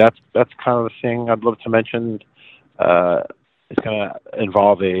let's see, that's kind of the thing I'd love to mention. It's going to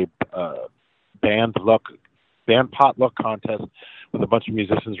involve a band potluck contest with a bunch of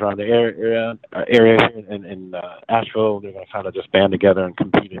musicians around the area here in Asheville. They're going to kind of just band together and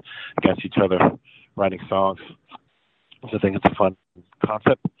compete against each other, writing songs. So I think it's a fun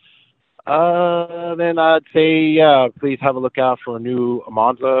concept. Then I'd say, please have a look out for a new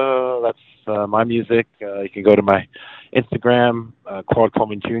Amanza. That's my music. You can go to my Instagram, Claude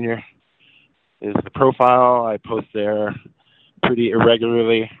Coleman Jr. is the profile. I post there pretty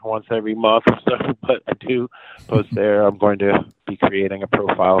irregularly, once every month or so, but I do post there. I'm going to be creating a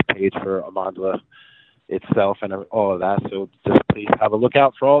profile page for Amanza itself and all of that. So just please have a look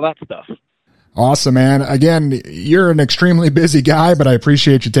out for all that stuff. Awesome, man. Again, you're an extremely busy guy, but I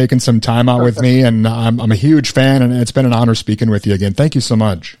appreciate you taking some time out with me, and I'm a huge fan, and it's been an honor speaking with you again. Thank you so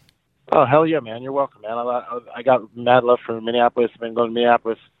much. Oh, hell yeah, man. You're welcome, man. I got mad love for Minneapolis. I've been going to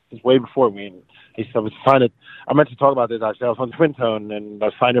Minneapolis since way before Ween. I meant to talk about this, actually. I was on Twin Tone, and I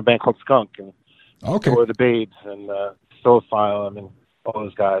signed a band called Skunk, and or the Babes, and Soulfile, and all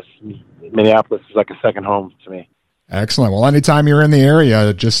those guys. Minneapolis is like a second home to me. Excellent. Well, anytime you're in the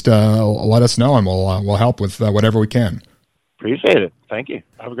area, just let us know, and we'll help with whatever we can. Appreciate it. Thank you.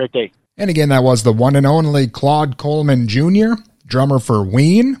 Have a great day. And again, that was the one and only Claude Coleman Jr., drummer for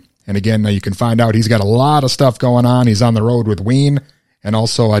Ween. And again, you can find out he's got a lot of stuff going on. He's on the road with Ween. And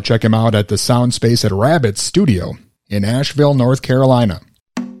also check him out at the Sound Space at Rabbit Studio in Asheville, North Carolina.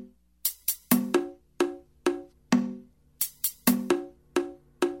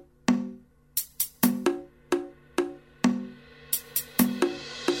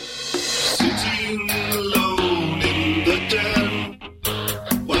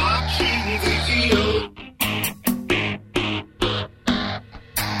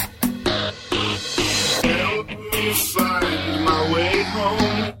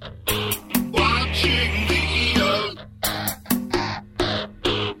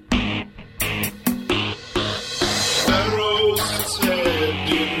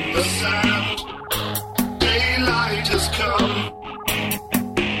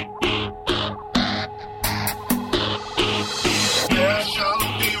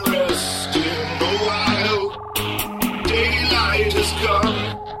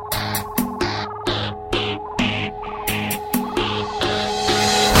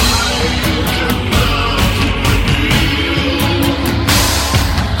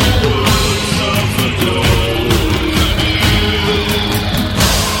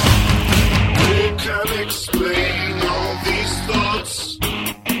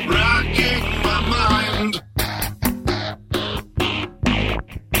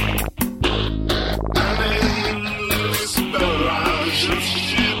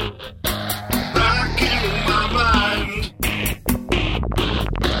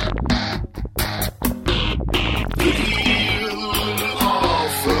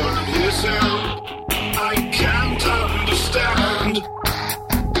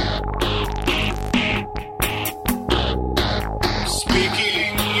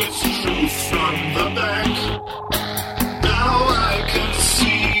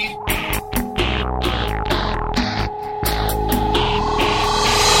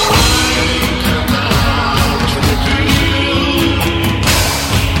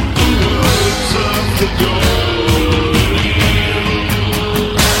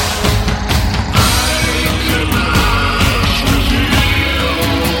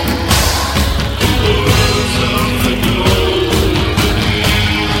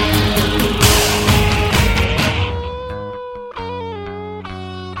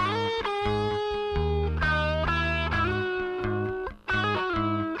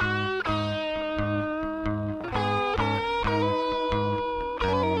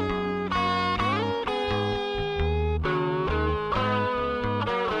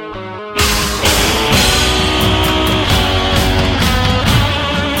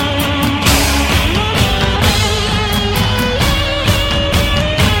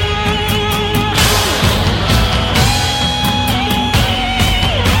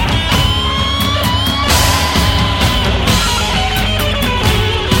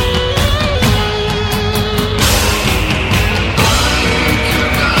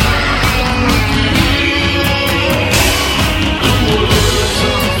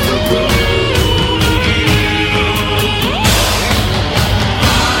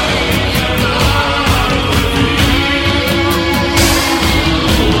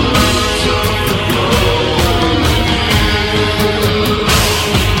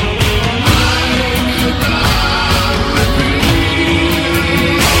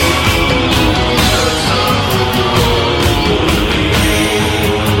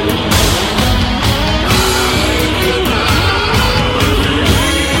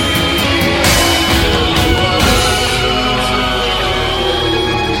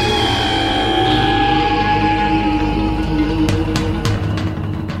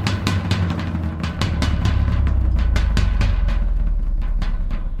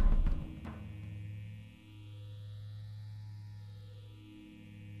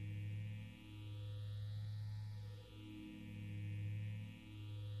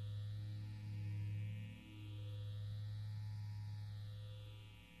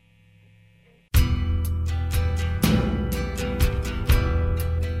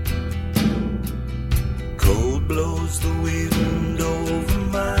 blows the wind over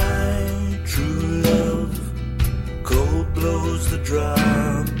my true love. Cold blows the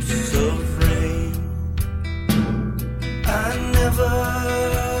drops of rain. I never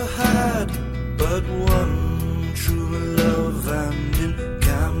had but one true love, and in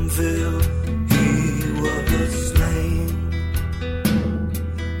Camville he was slain.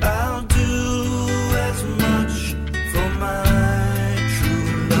 I'll do as much for my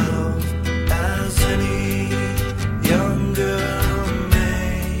true love as any young girl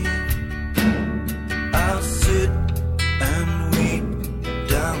may. I'll sit and weep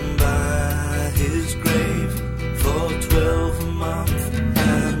down by his grave for 12 months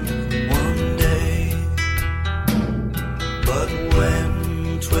and 1 day. But when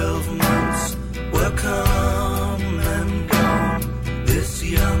 12 months were come and gone, this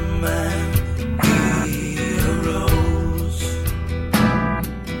young man, he arose.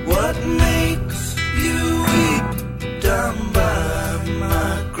 What makes you weep down by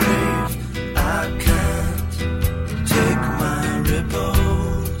my grave? I can't take my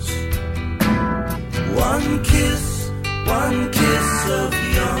repose. One kiss of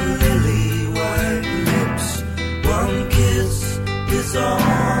your lily white lips. One kiss is all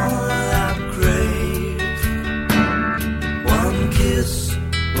I crave. One kiss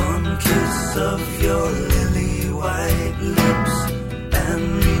of your lily white lips, and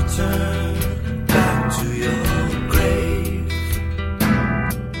return back to your grave.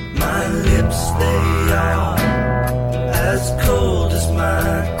 My lips, they are as cold as my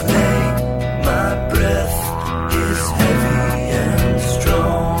clay. My breath is heavy and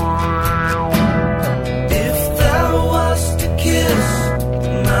strong. If thou wast to kiss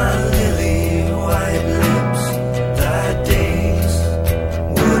my lily white lips, thy days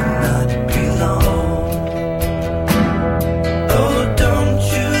would not be long. Oh, don't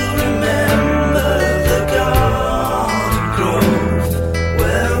you remember the garden grove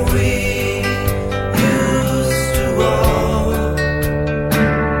where we used to walk?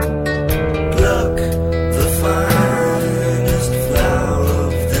 Pluck the finest flower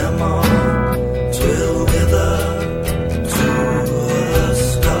of them all, 'twill wither to a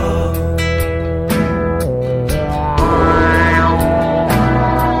stalk.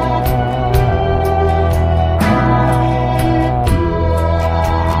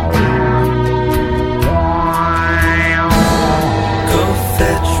 Go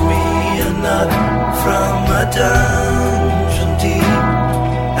fetch me a nut from a dungeon deep,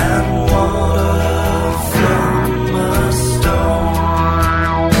 and water from a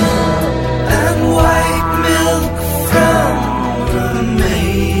stone, and white milk from a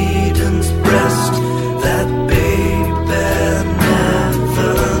maiden's breast that babe had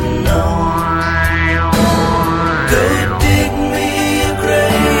never known. Go dig me a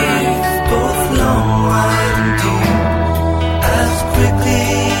grave, both long, wide, and deep, as quickly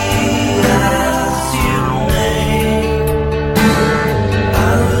as you may.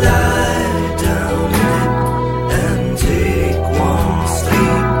 I'll lie down in it and take one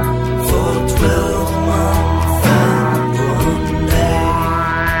sleep for 12 months and 1 day.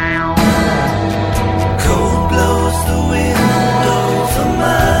 Cold blows the wind over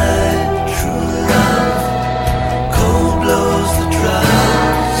my true love. Cold blows the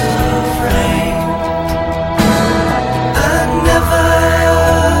drops of rain. I never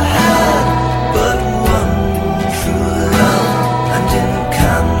had but one true love, and in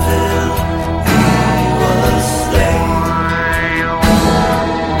Canville he was slain.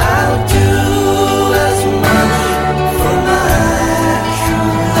 I'll do as much for my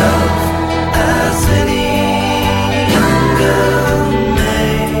true love as any young girl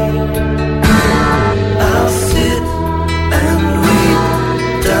may. I'll sit and weep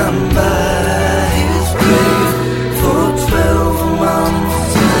down by his grave for 12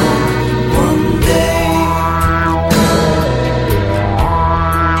 months and 1 day.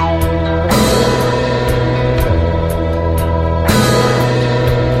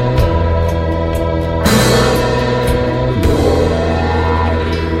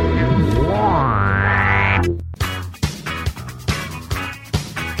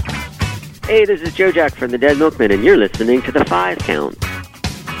 Hey, this is Joe Jack from the Dead Milkmen, and you're listening to The 5 Count.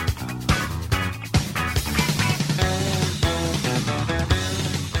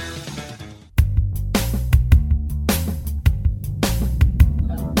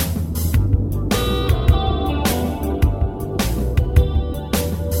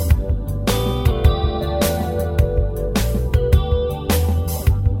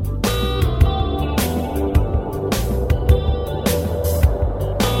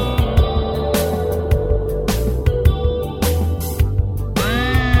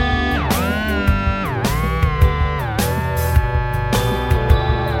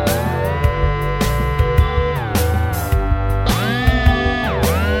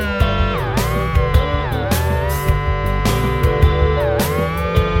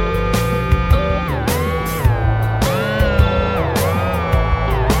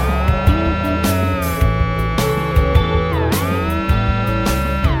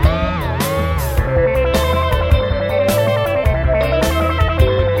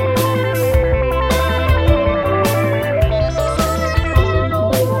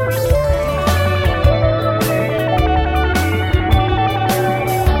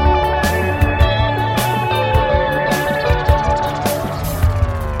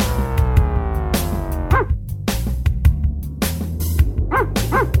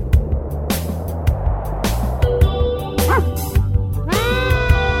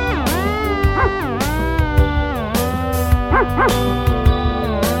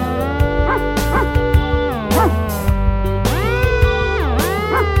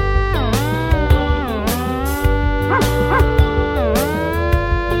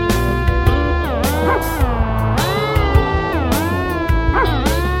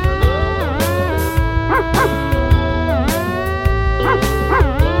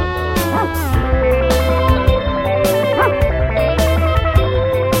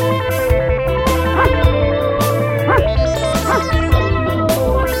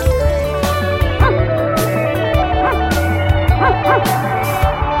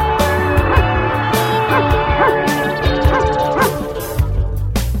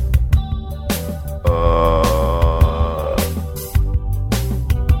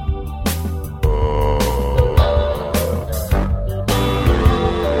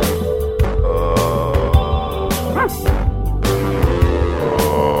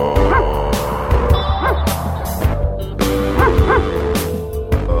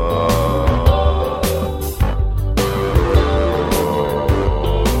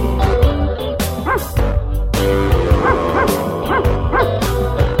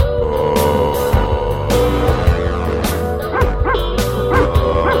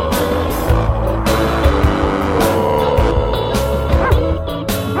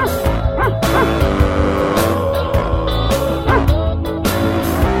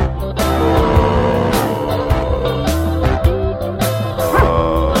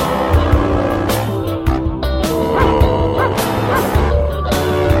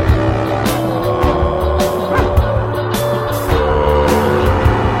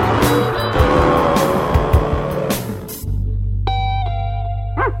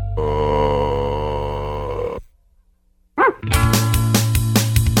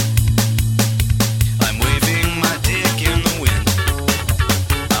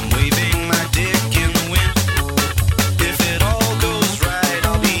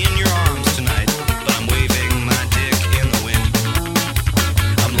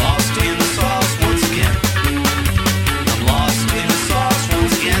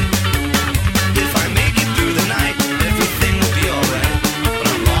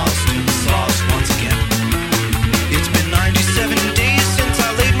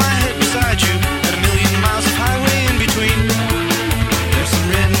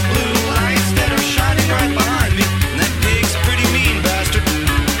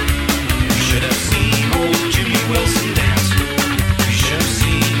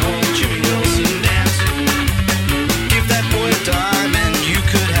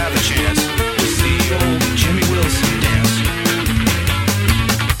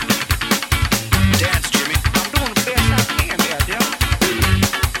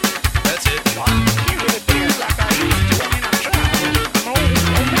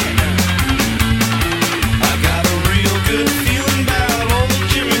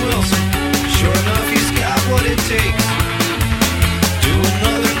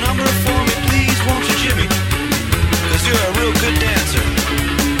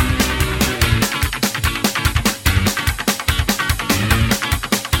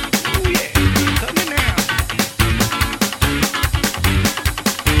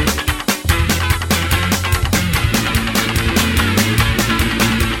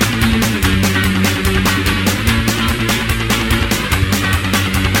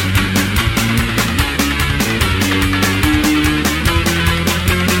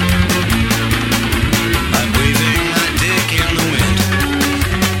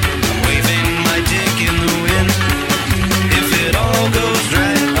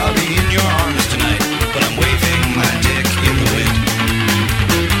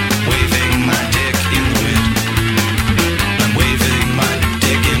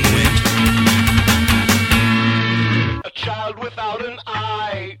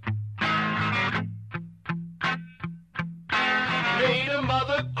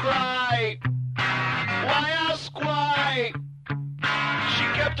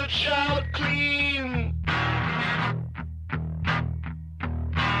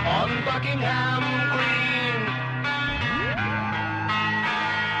 on Buckingham Green.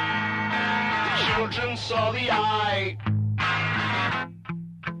 The children saw the eye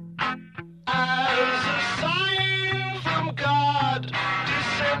as a sign from God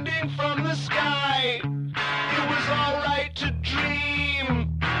descending from the sky. It was all right to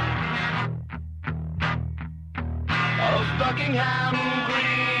dream of Buckingham Green.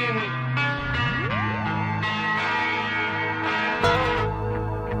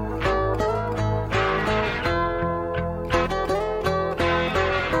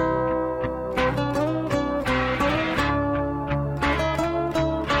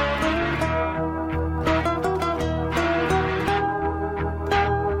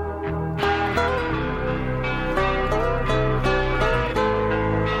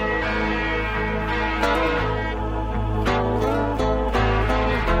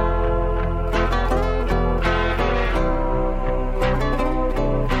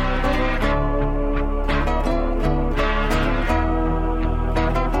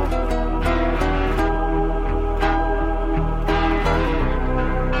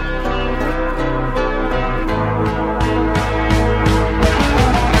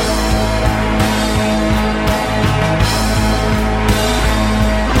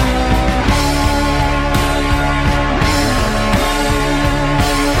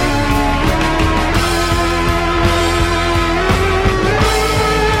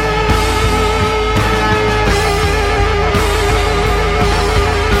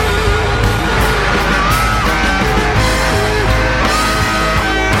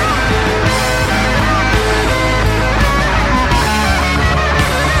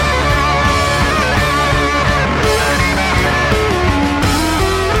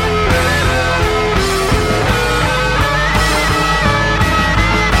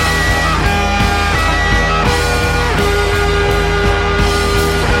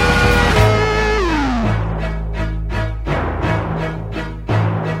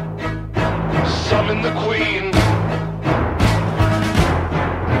 Summon the Queen.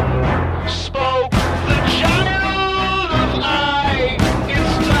 Spoke the child of I.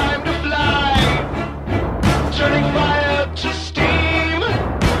 It's time to fly. Turning fire to steam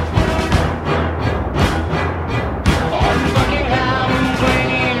on Buckingham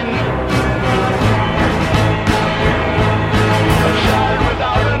Green. A child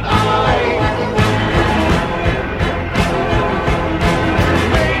without an eye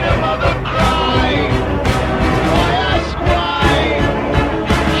made a mother cry. Why ask why?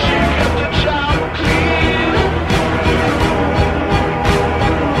 She kept the child clean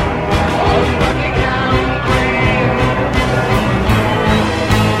on Buckingham Green.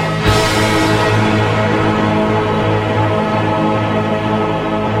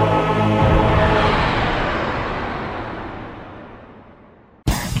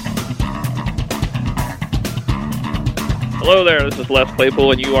 Hello there, this is Les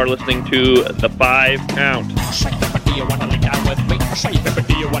Claypool, and you are listening to The 5 Count. Do you wanna lay down with me? Say, baby,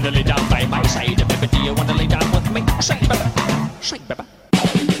 do you wanna lay down by my side? Baby, do you wanna lay down with me? Say, baby, say, baby.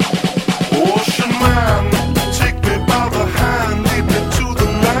 Ocean man, take me by the hand, lead me to the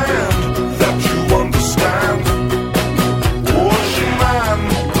land that you understand. Ocean man,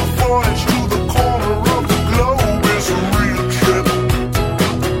 the voyage to the corner of the globe is a real trip.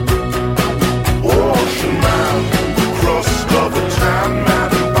 Ocean man, the crust of a tan man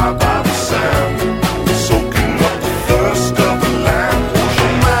by the sand, soaking up the thirst of the land.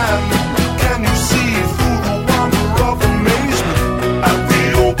 Ocean man, can you see through the wonder of amazement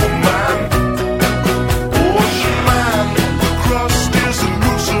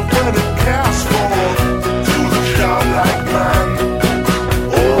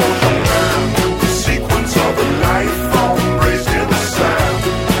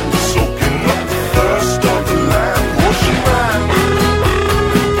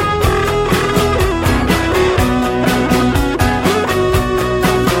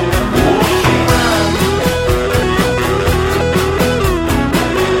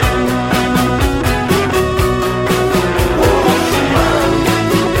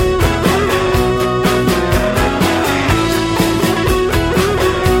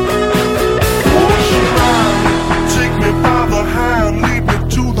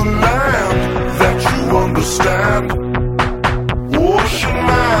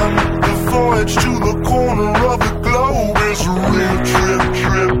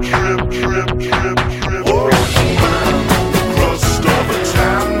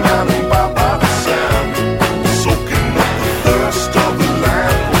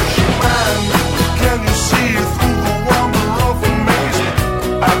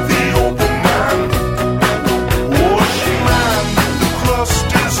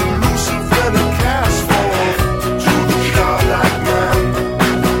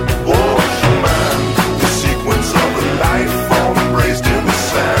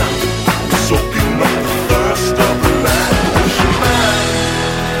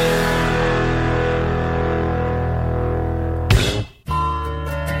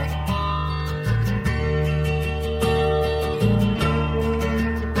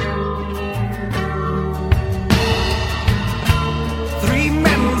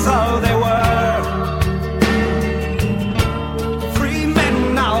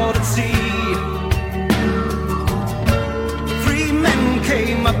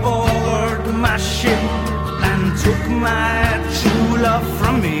my true love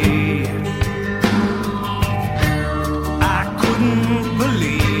from me. I couldn't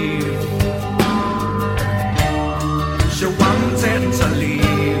believe she wanted to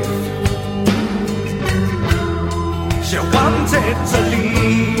leave. She wanted to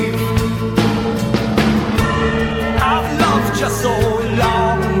leave. I've loved you so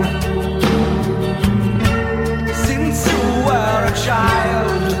long, since you were a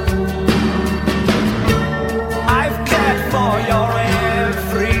child. I've cared for your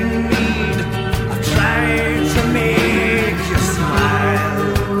every need. I've tried to make you smile,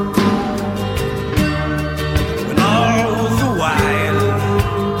 when all the while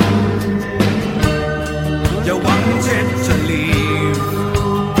you wanted to leave.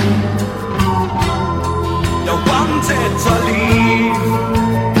 You wanted to leave.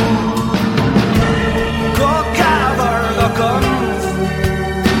 Go gather the guns,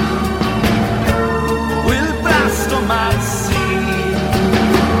 we'll blast them at sea.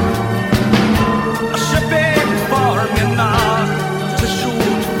 She begged for me not to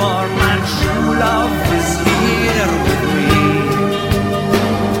shoot, for my true love is here with me.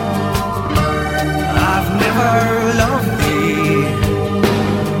 I've never loved thee.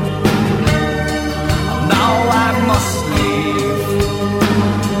 Now I must leave.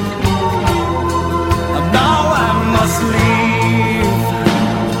 Now I must leave.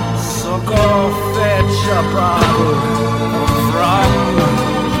 So go fetch a bottle from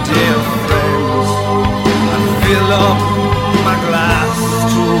dear friends and fill up my glass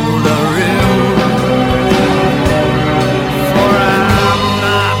to the rim. For I'm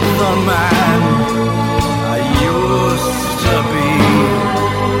not the man I used to be.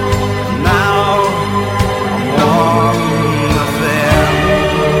 Now I'm one of them.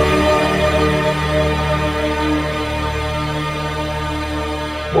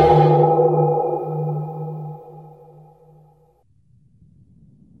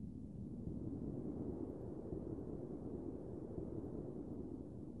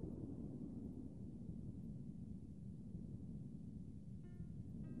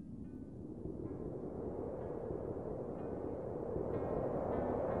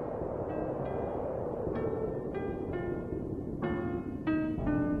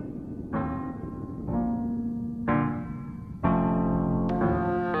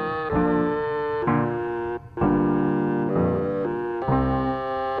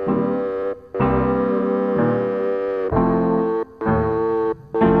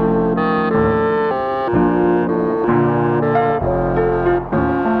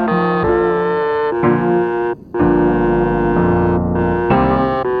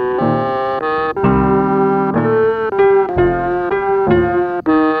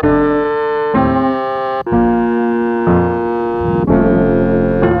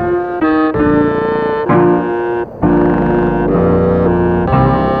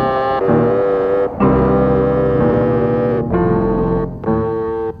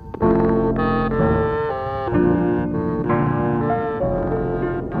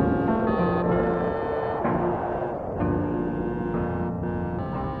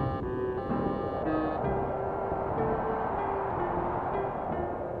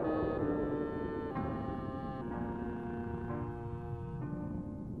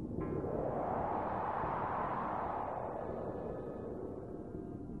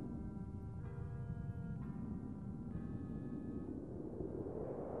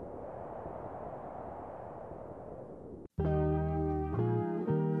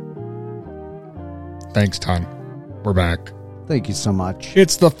 Thanks, Ton. We're back. Thank you so much.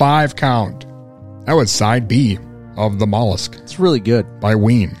 It's the 5 count. That was side B of The Mollusk. It's really good. By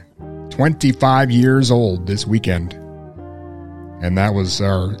Ween. 25 years old this weekend. And that was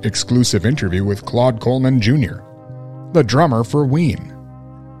our exclusive interview with Claude Coleman Jr., the drummer for Ween.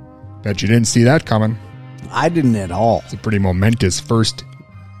 Bet you didn't see that coming. I didn't at all. It's a pretty momentous first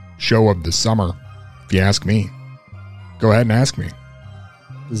show of the summer, if you ask me. Go ahead and ask me.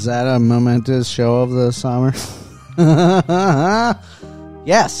 Is that a momentous show of the summer?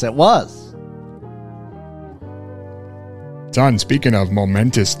 Yes, it was. Ton, speaking of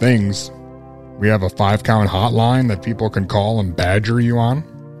momentous things, we have a 5 count hotline that people can call and badger you on.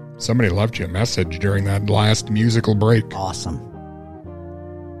 Somebody left you a message during that last musical break. Awesome.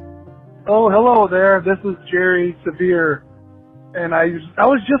 Oh, hello there. This is Jerry Severe. And I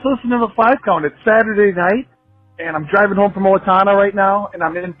was just listening to the 5 count. It's Saturday night, and I'm driving home from Owatonna right now, and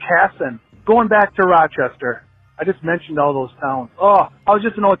I'm in Casson, going back to Rochester. I just mentioned all those towns. Oh, I was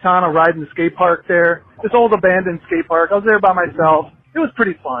just in Owatonna riding the skate park there, this old abandoned skate park. I was there by myself. It was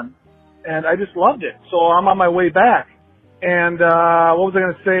pretty fun, and I just loved it. So I'm on my way back. And what was I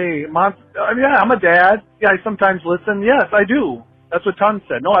going to say? I'm a dad. Yeah, I sometimes listen. Yes, I do. That's what Ton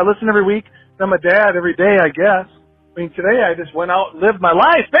said. No, I listen every week. I'm a dad every day, I guess. I mean, today I just went out and lived my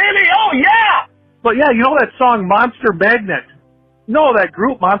life, baby. Oh, yeah. But, yeah, you know that song Monster Magnet? No, that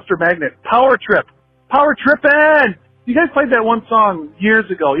group Monster Magnet. Power Trip. Power Trippin'. You guys played that one song years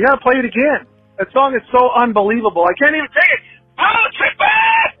ago. You got to play it again. That song is so unbelievable. I can't even take it. Power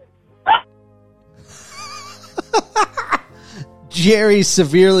Trippin'. Jerry's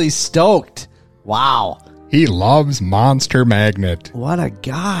severely stoked. Wow. He loves Monster Magnet. What a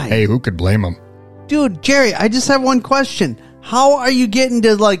guy. Hey, who could blame him? Dude, Jerry, I just have one question. How are you getting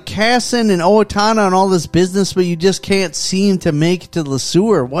to, like, Casson and Owatonna and all this business, but you just can't seem to make it to Le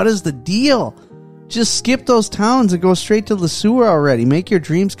Sueur? What is the deal? Just skip those towns and go straight to Le Sueur already. Make your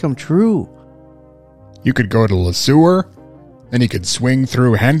dreams come true. You could go to Le Sueur, then you could swing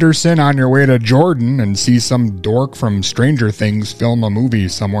through Henderson on your way to Jordan and see some dork from Stranger Things film a movie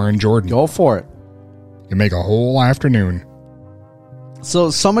somewhere in Jordan. Go for it. You make a whole afternoon.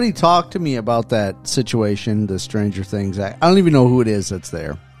 So somebody talked to me about that situation, the Stranger Things. I don't even know who it is that's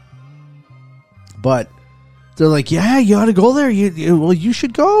there. But they're like, yeah, you ought to go there. You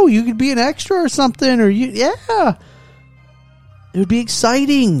should go. You could be an extra or something. Yeah. It would be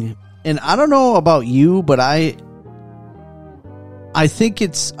exciting. And I don't know about you, but I think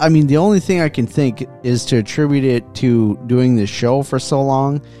the only thing I can think is to attribute it to doing this show for so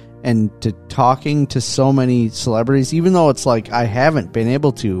long and to talking to so many celebrities, even though it's like I haven't been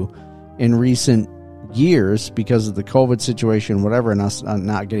able to in recent years because of the COVID situation, whatever, and us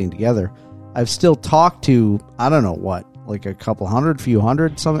not getting together. I've still talked to, I don't know what, like a couple hundred, few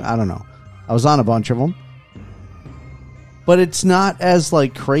hundred, something. I don't know. I was on a bunch of them. But it's not as,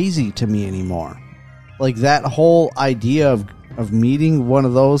 like, crazy to me anymore. Like, that whole idea of meeting one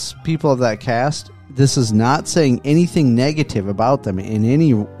of those people of that cast, this is not saying anything negative about them in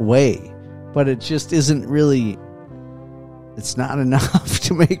any way, but it just isn't really, it's not enough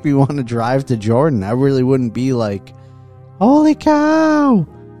to make me want to drive to Jordan. I really wouldn't be like, holy cow,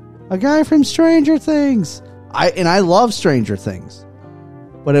 a guy from Stranger Things. I love Stranger Things,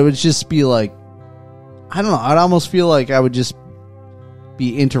 but it would just be like, I don't know, I'd almost feel like I would just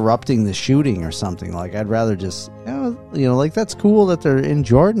be interrupting the shooting or something. Like, I'd rather just, like, that's cool that they're in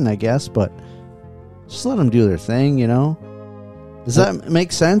Jordan, I guess, but just let them do their thing, Does that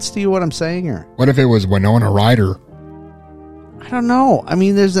make sense to you, what I'm saying? Or what if it was Winona Ryder? I don't know. I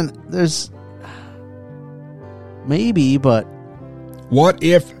mean, there's maybe, but what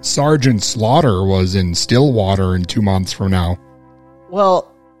if Sergeant Slaughter was in Stillwater in 2 months from now?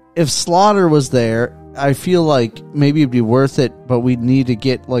 Well, if Slaughter was there, I feel like maybe it'd be worth it, but we'd need to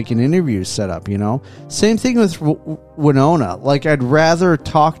get like an interview set up, Same thing with Winona. Like, I'd rather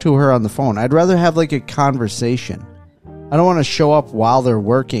talk to her on the phone. I'd rather have like a conversation. I don't want to show up while they're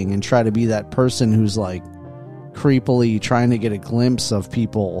working and try to be that person who's like creepily trying to get a glimpse of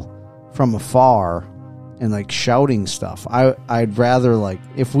people from afar and like shouting stuff. I'd rather, like,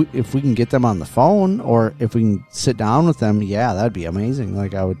 if we can get them on the phone or if we can sit down with them, yeah, that'd be amazing.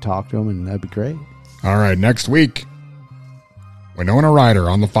 Like, I would talk to them and that'd be great. All right, next week, Winona Ryder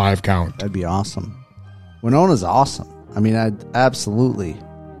on the 5 count. That'd be awesome. Winona's awesome. I mean, absolutely.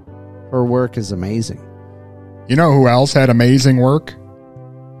 Her work is amazing. You know who else had amazing work?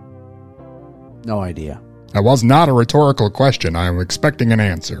 No idea. That was not a rhetorical question. I'm expecting an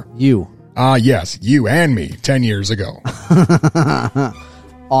answer. You. Yes, you and me 10 years ago.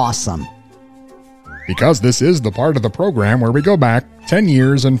 Awesome. Because this is the part of the program where we go back 10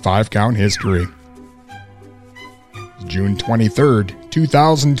 years in 5 count history. June 23rd,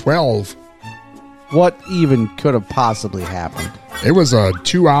 2012. What even could have possibly happened? It was a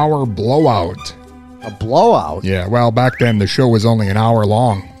 2-hour blowout. A blowout? Yeah, well, back then the show was only an hour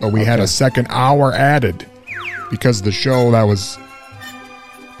long, but we had a second hour added because the show that was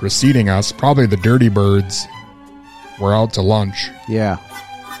preceding us, probably the Dirty Birds, were out to lunch. Yeah.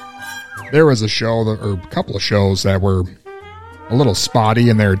 There was a show, or a couple of shows that were a little spotty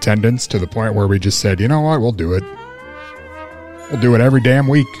in their attendance to the point where we just said, you know what, we'll do it. We'll do it every damn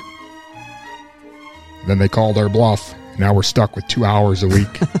week. Then they called our bluff. Now we're stuck with 2 hours a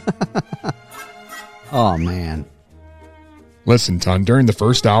week. Oh, man. Listen, Ton, during the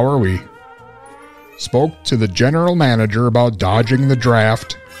first hour, we spoke to the general manager about dodging the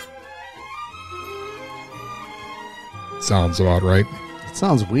draft. Sounds about right. It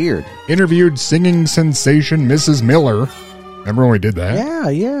sounds weird. Interviewed singing sensation Mrs. Miller. Remember when we did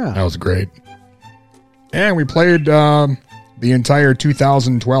that? Yeah. That was great. And we played the entire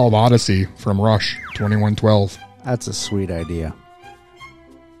 2012 Odyssey from Rush 2112. That's a sweet idea.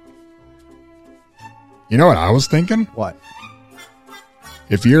 You know what I was thinking? What?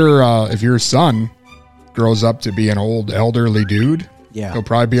 If your son grows up to be an old elderly dude, Yeah. he'll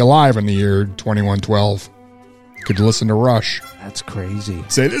probably be alive in the year 2112. Could listen to Rush. That's crazy.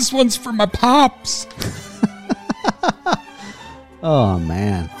 Say, this one's for my pops. Oh,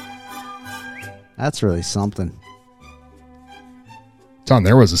 man. That's really something. Son,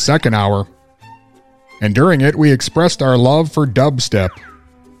 there was a second hour, and during it, we expressed our love for dubstep.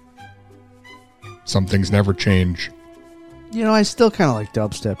 Some things never change. You know, I still kind of like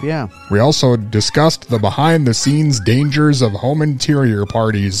dubstep, yeah. We also discussed the behind-the-scenes dangers of home interior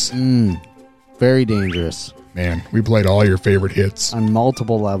parties. Very dangerous. Man, we played all your favorite hits. On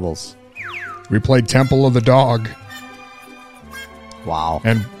multiple levels. We played Temple of the Dog. Wow.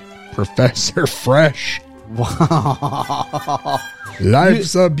 And Professor Fresh. Wow.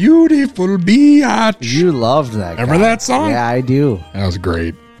 Life's a beautiful biatch. You loved that. Remember that song? Yeah, I do. That was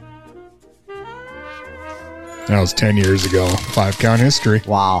great. That was 10 years ago. 5-count history.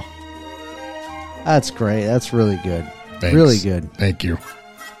 Wow. That's great. That's really good. Thanks. Really good. Thank you.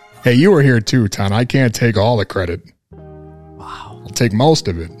 Hey, you were here too, Ton. I can't take all the credit. Wow. I'll take most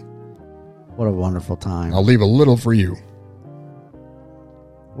of it. What a wonderful time. I'll leave a little for you.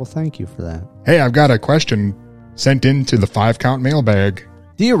 Well, thank you for that. Hey, I've got a question sent into the 5-count mailbag.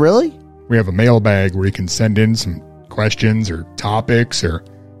 Do you really? We have a mailbag where you can send in some questions or topics or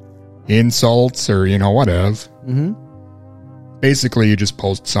insults or, whatever. Mm-hmm. Basically, you just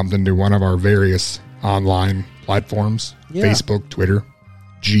post something to one of our various online platforms. Yeah. Facebook, Twitter,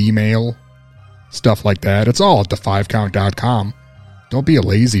 Gmail, stuff like that. It's all at the5count.com. Don't be a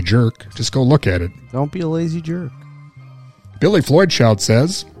lazy jerk. Just go look at it. Don't be a lazy jerk. Billy Floyd Shout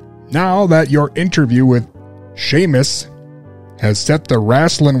says, now that your interview with Seamus has set the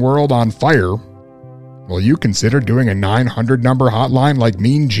wrestling world on fire, will you consider doing a 900 number hotline like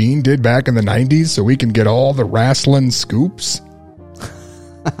Mean Gene did back in the 90s so we can get all the wrestling scoops?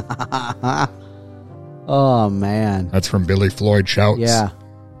 Oh, man. That's from Billy Floyd Shouts. Yeah.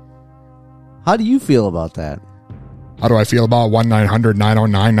 How do you feel about that? How do I feel about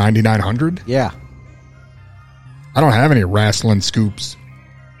 1-900-909-9900? Yeah. I don't have any wrestling scoops.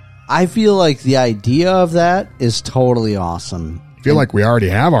 I feel like the idea of that is totally awesome. I feel like we already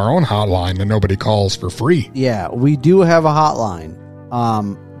have our own hotline that nobody calls for free. Yeah, we do have a hotline,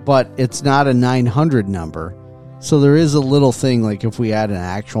 but it's not a 900 number. So there is a little thing, like if we had an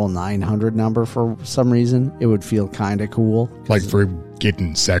actual 900 number for some reason, it would feel kind of cool. Like for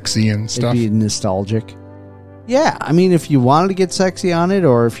getting sexy and stuff? It'd be nostalgic. Yeah, I mean, if you wanted to get sexy on it,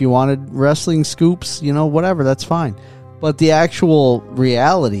 or if you wanted wrestling scoops, whatever, that's fine. But the actual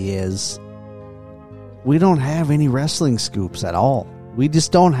reality is, we don't have any wrestling scoops at all. We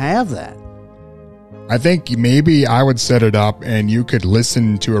just don't have that. I think maybe I would set it up and you could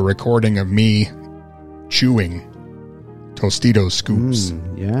listen to a recording of me chewing Tostitos scoops.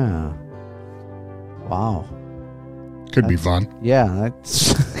 Yeah. Wow. Could be fun. Yeah,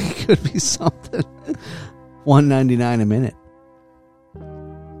 that could be something. $1.99 a minute.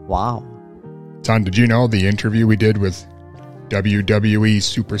 Wow. Ton, did you know the interview we did with WWE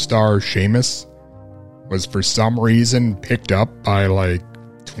superstar Sheamus was for some reason picked up by like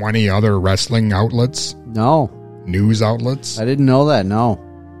 20 other wrestling outlets? No. News outlets? I didn't know that, no.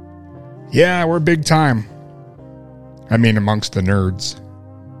 Yeah, we're big time. I mean, amongst the nerds.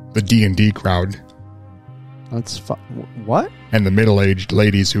 The D&D crowd. That's what? And the middle-aged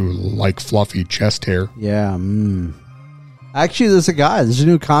ladies who like fluffy chest hair. Yeah. Actually, there's a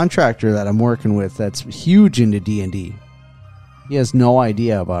new contractor that I'm working with that's huge into D&D. He has no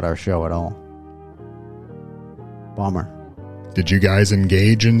idea about our show at all. Bummer. Did you guys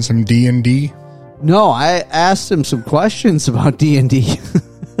engage in some D&D? No, I asked him some questions about D&D.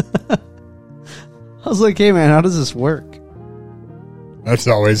 I was like, hey man, how does this work? That's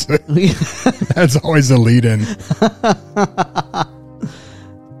always that's always a lead-in.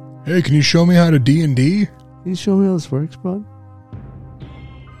 Hey, can you show me how to D&D? Can you show me how this works, bud?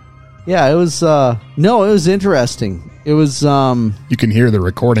 Yeah, it was it was interesting. It was you can hear the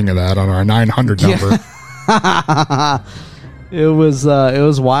recording of that on our 900 number. It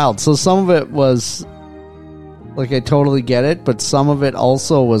was wild. So some of it was like, I totally get it, but some of it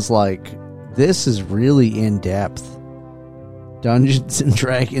also was like, this is really in depth. Dungeons and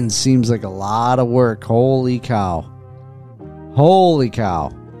Dragons seems like a lot of work. Holy cow. Holy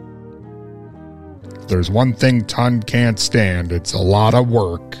cow. If there's one thing Ton can't stand, it's a lot of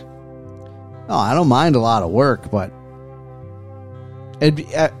work. No, I don't mind a lot of work, but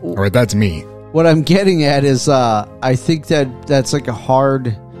all right, that's me. What I'm getting at is I think that's like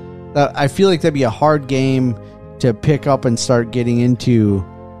I feel like that'd be a hard game to pick up and start getting into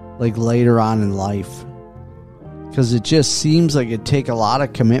like later on in life. Because it just seems like it'd take a lot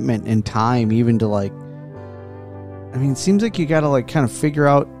of commitment and time even to like... I mean, it seems like you got to like kind of figure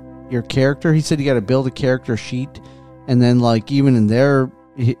out your character. He said you got to build a character sheet. And then like even in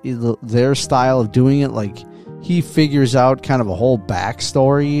their style of doing it, like he figures out kind of a whole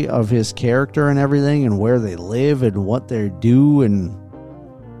backstory of his character and everything and where they live and what they do and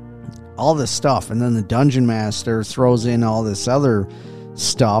all this stuff. And then the dungeon master throws in all this other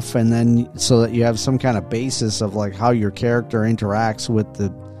stuff, and then so that you have some kind of basis of like how your character interacts with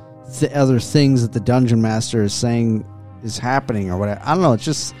the other things that the dungeon master is saying is happening or whatever. I don't know. It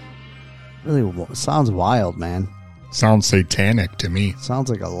just really sounds wild, man. Sounds satanic to me. Sounds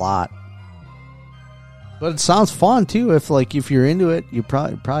like a lot. But it sounds fun too. If you're into it, you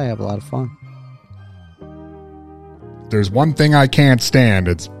probably have a lot of fun. There's one thing I can't stand.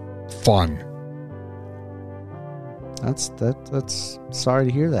 It's fun. That's sorry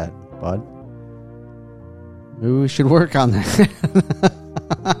to hear that, bud. Maybe we should work on that.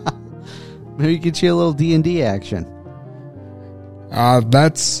 Maybe get you a little D&D action.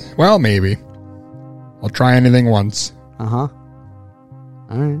 Maybe. I'll try anything once. Uh-huh.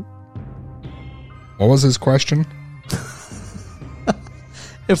 All right. What was his question?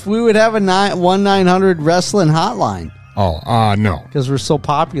 If we would have a 1-900 wrestling hotline. Oh, no. Because we're so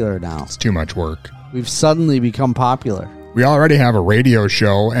popular now. It's too much work. We've suddenly become popular. We already have a radio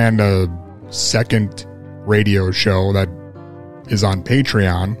show and a second radio show that is on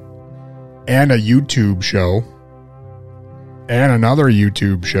Patreon, and a YouTube show, and another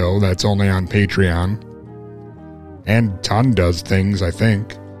YouTube show that's only on Patreon, and Ton does things, I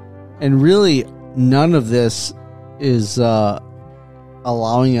think. And really, none of this is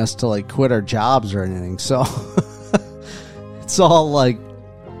allowing us to like quit our jobs or anything. So it's all like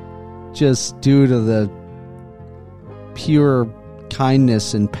just due to the pure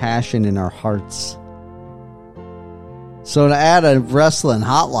kindness and passion in our hearts. So to add a wrestling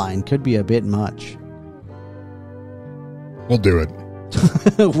hotline could be a bit much. We'll do it.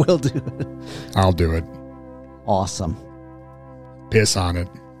 We'll do it. I'll do it. Awesome. Piss on it,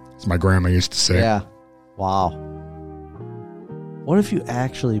 as my grandma used to say. Yeah. Wow. What if you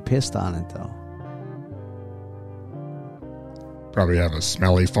actually pissed on it, though? Probably have a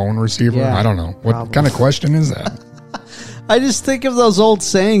smelly phone receiver. Yeah, I don't know. What kind of question is that? I just think of those old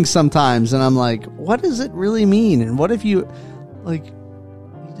sayings sometimes, and I'm like, what does it really mean? And what if you, like,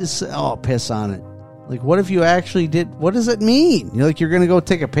 you just say, oh, piss on it. Like, what if you actually did? What does it mean? You're like, you're going to go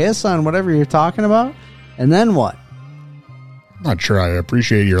take a piss on whatever you're talking about? And then what? I'm not sure I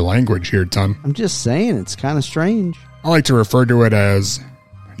appreciate your language here, Ton. I'm just saying, it's kind of strange. I like to refer to it as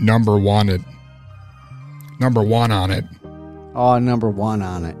number one on it. Oh, number one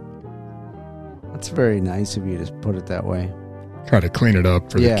on it. That's very nice of you to put it that way. Try to clean it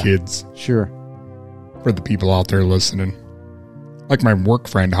up for the kids. Sure. For the people out there listening. Like my work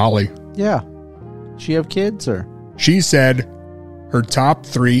friend, Holly. Yeah. She have kids, or? She said her top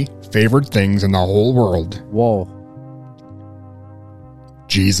 3 favorite things in the whole world. Whoa.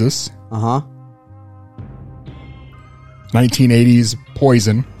 Jesus. Uh-huh. 1980s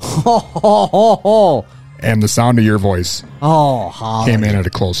Poison. And the sound of your voice. Oh, Holly. Came in at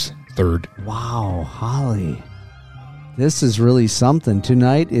a close third. Wow, Holly. This is really something.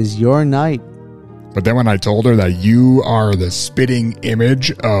 Tonight is your night. But then when I told her that you are the spitting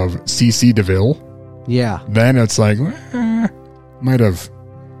image of CC DeVille, yeah, then it's like, might have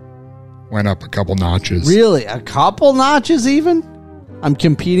went up a couple notches. Really? A couple notches even? I'm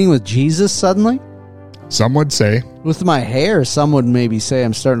competing with Jesus suddenly? Some would say. With my hair, some would maybe say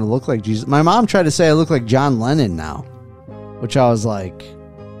I'm starting to look like Jesus. My mom tried to say I look like John Lennon now, which I was like,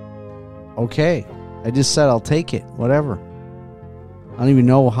 okay. I just said I'll take it. Whatever. I don't even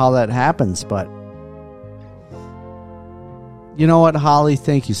know how that happens, but you know what, Holly?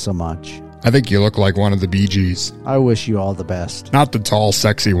 Thank you so much. I think you look like one of the Bee Gees. I wish you all the best. Not the tall,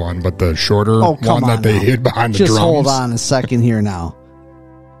 sexy one, but the shorter one that they hid behind the drums. Just hold on a second here now.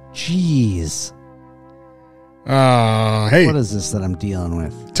 Jeez. Hey. What is this that I'm dealing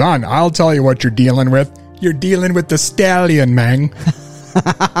with? Ton, I'll tell you what you're dealing with. You're dealing with the stallion, man.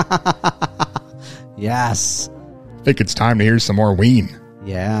 Yes. I think it's time to hear some more Ween.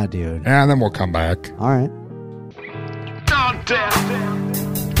 Yeah, dude. And then we'll come back. All right. God damn.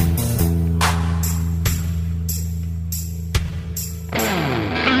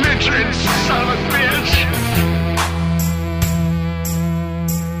 Lynching son of a bitch.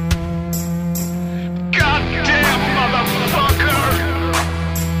 Goddamn motherfucker.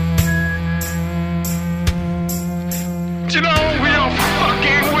 Do you know who you're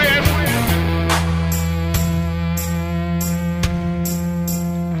fucking with?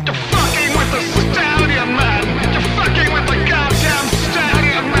 You're fucking with the stallion, man. You're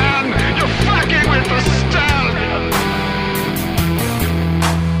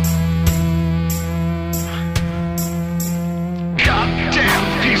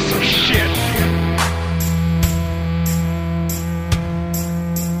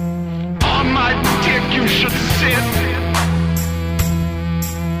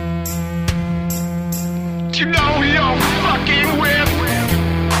you know you're fucking with?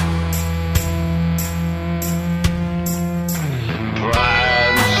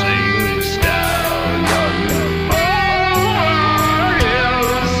 Prancing stallion over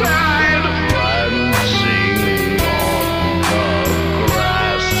hillside, prancing on the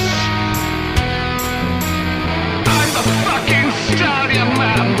grass. I'm the fucking stallion,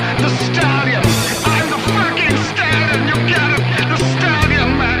 man, the stallion. I'm the fucking stallion, you got it, the stallion,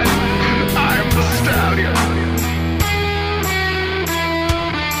 man. I'm the stallion.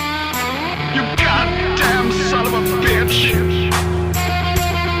 You goddamn son of a bitch.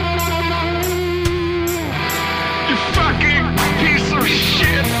 You fucking piece of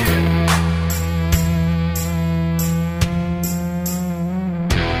shit.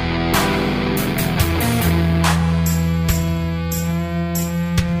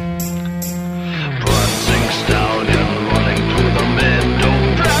 Prancing stallion running through the meadow.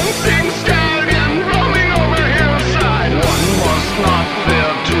 Prancing stallion roaming over hillside. One must not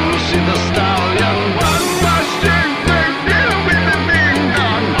fear to see the stallion. One must think that he'll be the being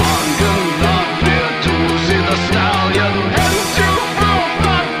done. One cannot fear to see the stallion. And to prove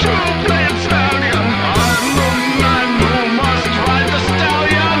not to play it stallion. I'm the man who must ride the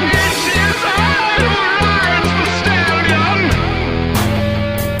stallion. It is I who rides the stallion.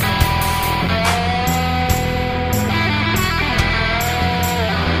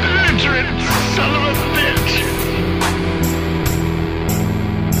 Illiterate son of a bitch.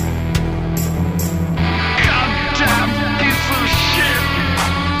 Goddamn piece of shit.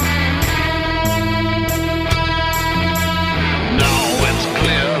 Now it's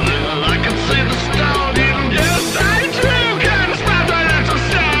clear that I can see the stallion. Yes, I too can spot a little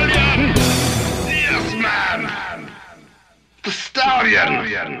stallion. Yes, man. The stallion.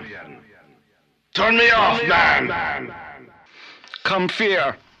 Turn me off, man. Come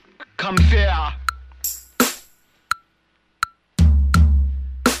fear. Come fear.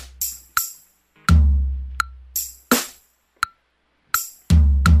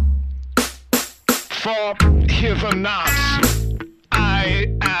 For hither not, I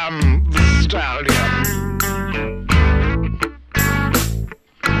am the stallion.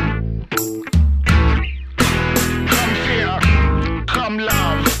 Come fear, come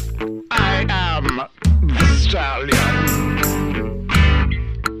love, I am the stallion.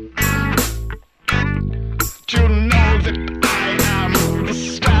 Do you know that I am the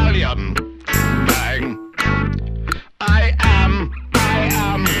stallion? Bang. I am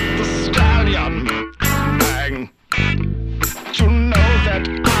the stallion. Bang. Do you know that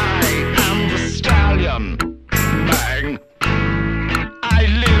I am the stallion? Bang. I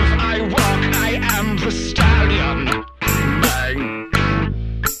live, I walk, I am the stallion. Bang.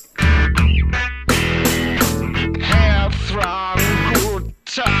 Hair throng, good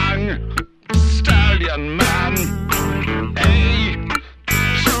tongue, stallion man.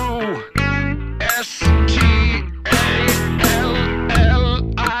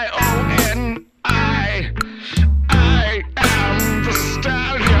 A-2-S-T-A-L-L-I-O-N-I. I am the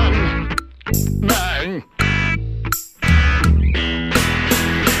stallion. Man.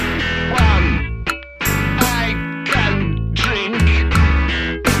 1. I can drink.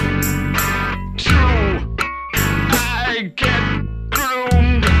 2. I get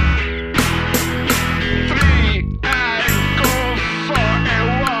groomed.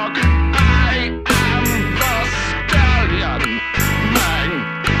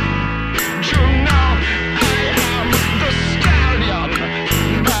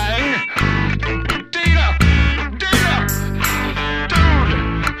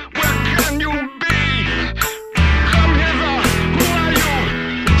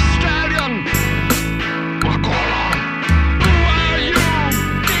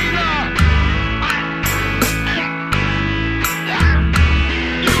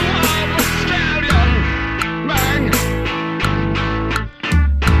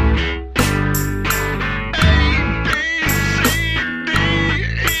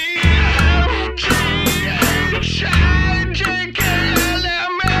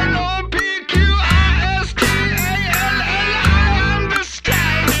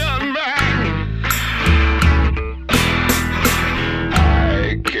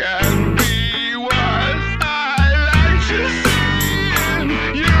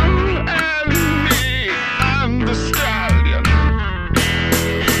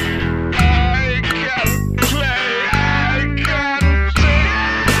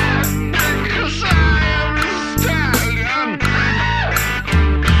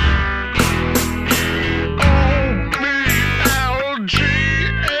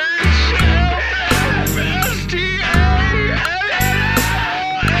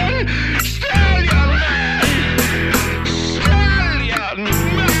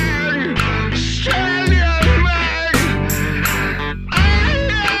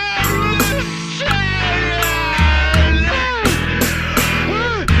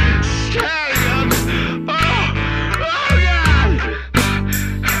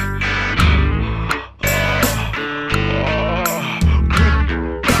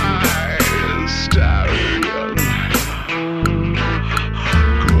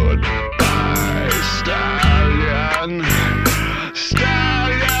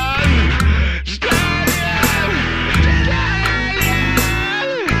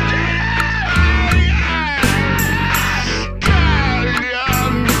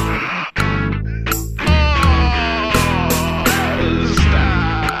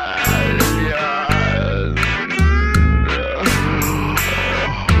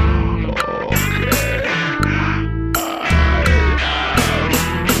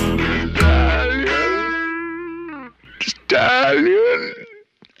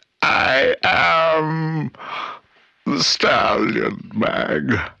 am the Stallion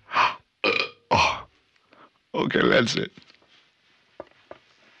Mag. Oh. Okay, that's it.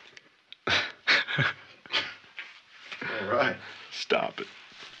 All right, stop it.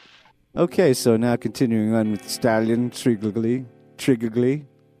 Okay, so now continuing on with Stallion Triggerly.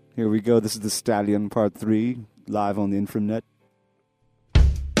 Here we go. This is the Stallion Part 3, live on the Infonet.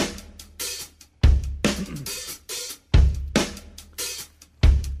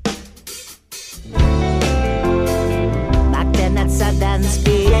 Back then at sudden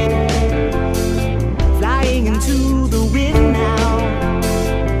speed, flying into the wind now.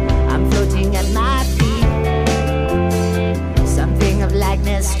 I'm floating at my feet, something of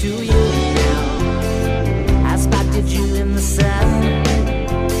likeness to you now. I spotted you in the sun,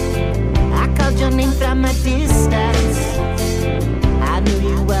 I called your name from a distance. I knew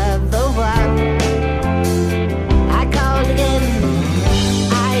you were the one. I called again,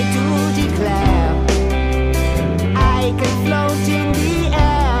 I do declare I can float in the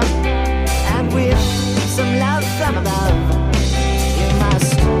air, and with some love from above, you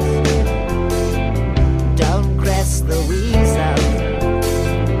must don't crest the weasel,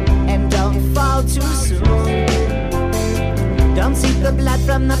 and don't fall too soon. Don't seek the blood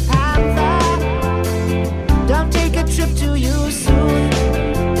from the panther, don't take a trip to you soon.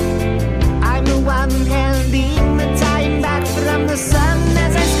 I'm the one handing the time back from the sun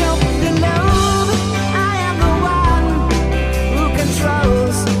as I scope the globe. I am the one who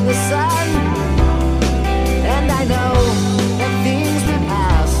controls the sun, and I know that things will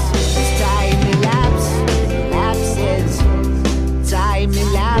pass as time elapses. Time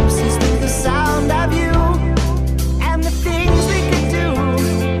elapses with the sound of you and the things we could do.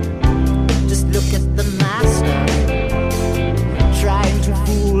 Just look at the master trying to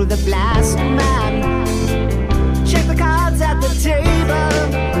fool the blast man. Check the cards at the table,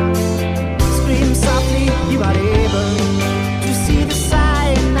 scream softly, you are able to see the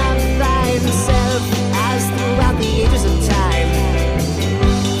sign of thyself as throughout the ages of time.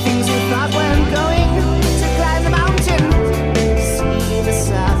 Things we thought weren't going to climb the mountain, see the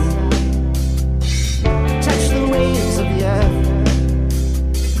sun, touch the waves of the earth,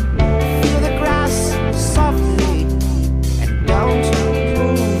 feel the grass softly, and don't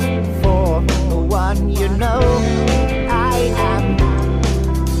move for the one you know. I am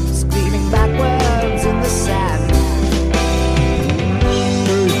screaming backwards in the sand.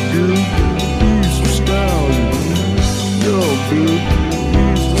 Hey, dude, he's the Stallion. Yo, dude,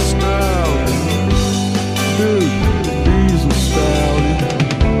 he's the Stallion. Dude, he's the Stallion.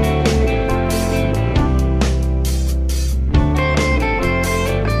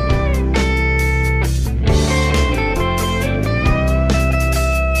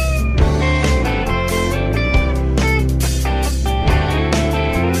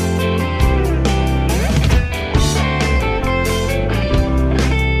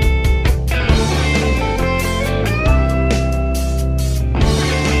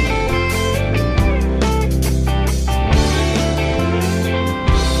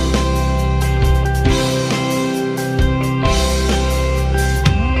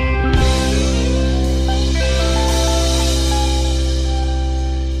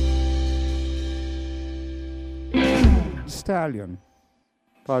 Stallion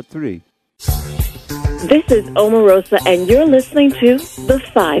Part 3. This is Omarosa, and you're listening to The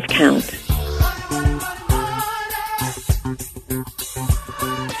 5 Count.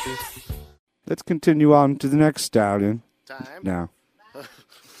 Let's continue on to the next Stallion. Time. Now.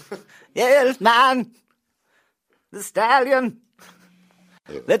 Yes, man. The Stallion.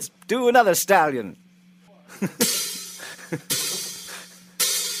 Let's do another Stallion.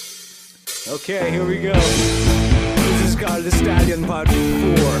 Okay, here we go. This is called The Stallion Part 4.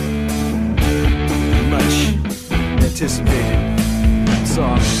 Much anticipated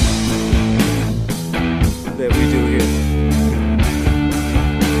song that we do here.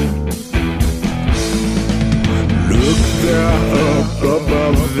 Look there up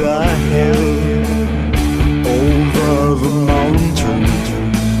above the hill, over the mountain,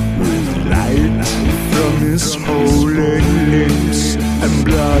 with light from his holy lips and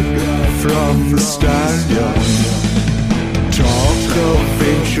blood from the stallion. Talk of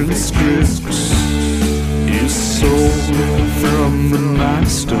ancient scripts is sold from the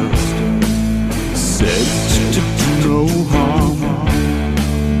master, said to do no harm,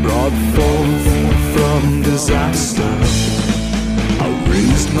 brought forth from disaster. I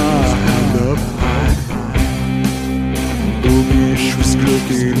raised my hand up high, Boobish was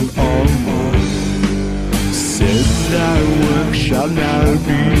looking onward, said thy work shall now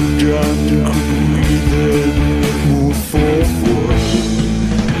be done. Could we then move forward?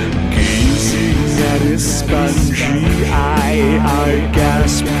 Gaze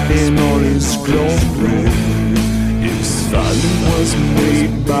was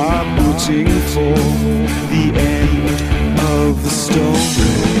made by putting for the end of the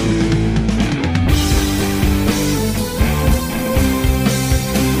story.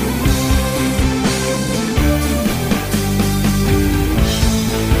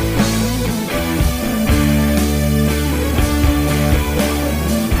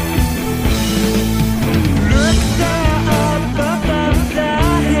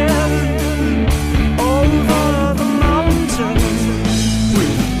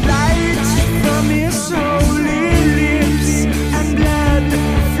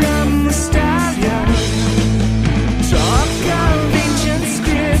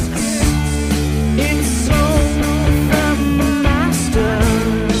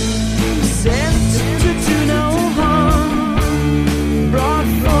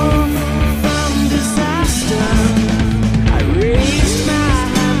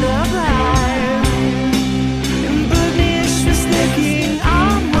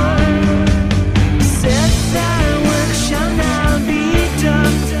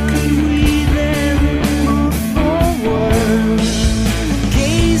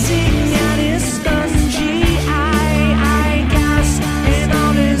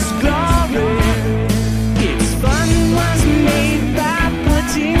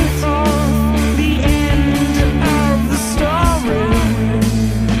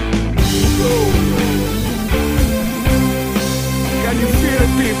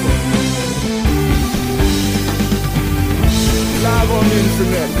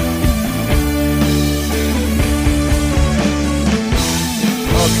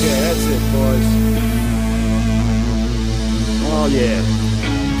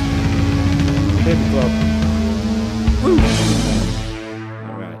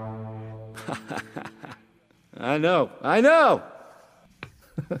 I know.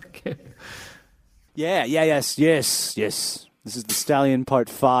 Okay. Yes. This is the Stallion Part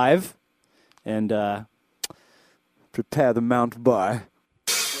 5. And prepare the mount bar.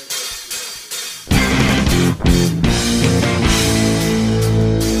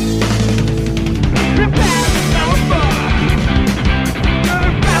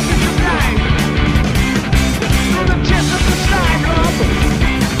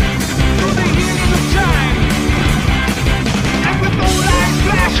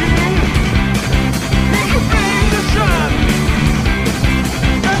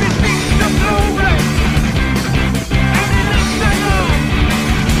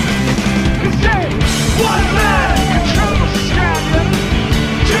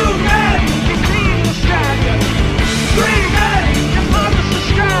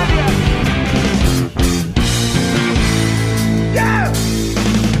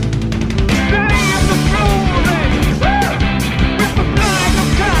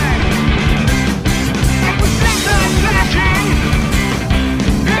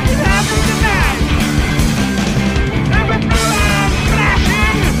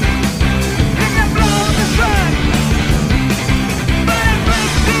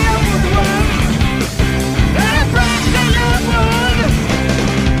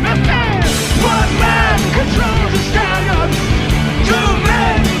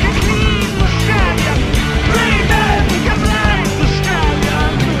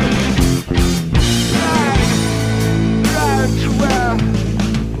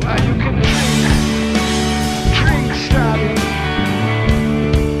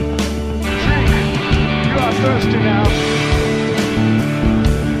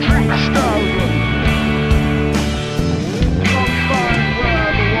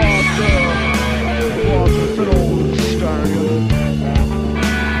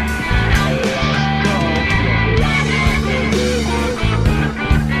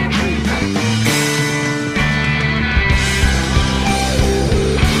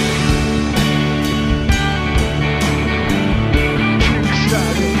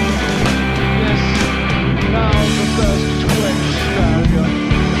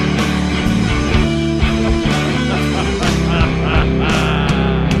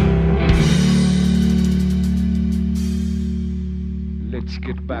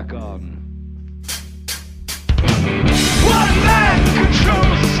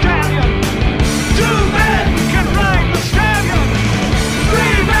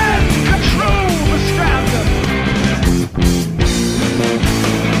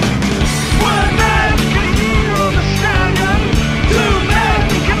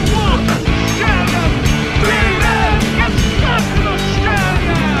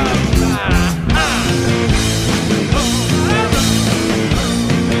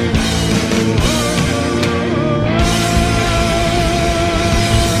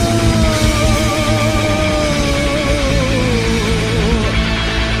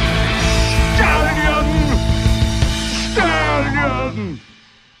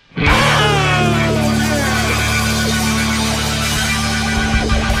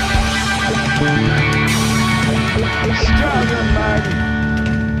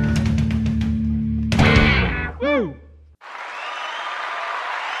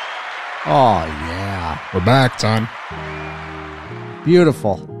 Oh, yeah. We're back, son.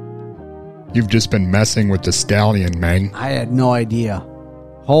 Beautiful. You've just been messing with the stallion, man. I had no idea.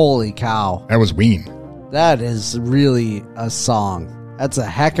 Holy cow. That was Ween. That is really a song. That's a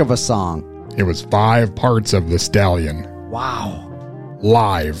heck of a song. It was 5 parts of the stallion. Wow.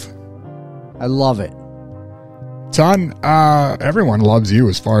 Live. I love it. Son, everyone loves you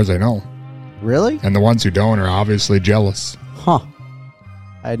as far as I know. Really? And the ones who don't are obviously jealous. Huh.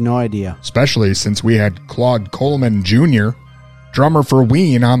 I had no idea. Especially since we had Claude Coleman Jr., drummer for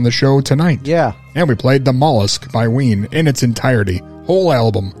Ween, on the show tonight. Yeah. And we played The Mollusk by Ween in its entirety. Whole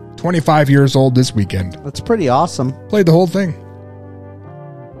album. 25 years old this weekend. That's pretty awesome. Played the whole thing.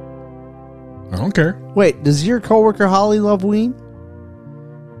 I don't care. Wait, does your coworker Holly love Ween?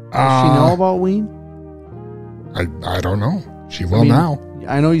 Does she know about Ween? I don't know. She will now.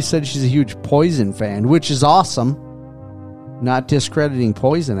 I know you said she's a huge Poison fan, which is awesome. Not discrediting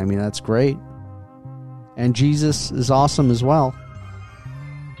Poison. I mean, that's great. And Jesus is awesome as well.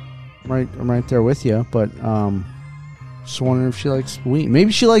 I'm right there with you, but just wondering if she likes Ween.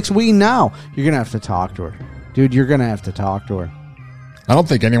 Maybe she likes Ween now. You're going to have to talk to her. Dude, you're going to have to talk to her. I don't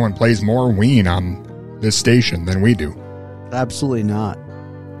think anyone plays more Ween on this station than we do. Absolutely not.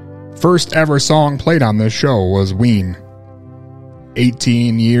 First ever song played on this show was Ween.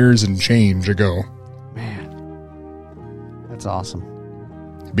 18 years and change ago. Man. That's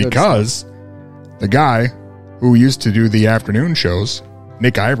awesome. Because the guy who used to do the afternoon shows,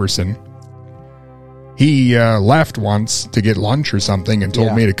 Nick Iverson, he left once to get lunch or something and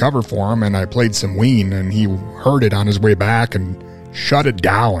told me to cover for him, and I played some Ween, and he heard it on his way back and shut it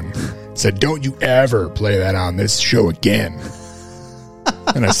down. Said, "Don't you ever play that on this show again."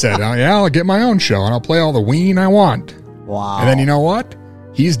 And I said, "Oh yeah, I'll get my own show and I'll play all the Ween I want." Wow. And then you know what?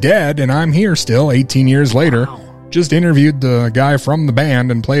 He's dead and I'm here still 18 years later. Wow. Just interviewed the guy from the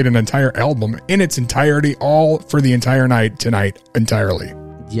band and played an entire album in its entirety, all for the entire night tonight entirely.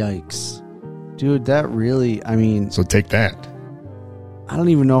 Yikes. Dude, that really, I mean... So take that. I don't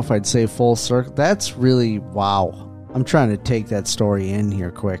even know if I'd say full circle. That's really, wow. I'm trying to take that story in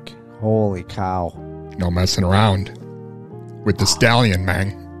here quick. Holy cow. No messing around with the stallion, man.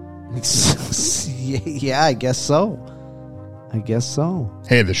 Yeah, I guess so.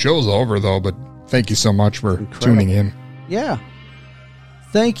 Hey, the show's over, though, but thank you so much for tuning in. Yeah.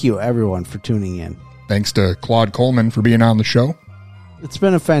 Thank you, everyone, for tuning in. Thanks to Claude Coleman for being on the show. It's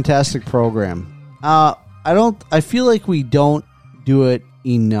been a fantastic program. I feel like we don't do it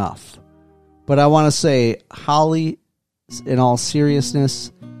enough. But I want to say, Holly, in all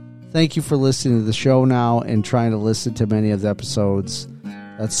seriousness, thank you for listening to the show now and trying to listen to many of the episodes.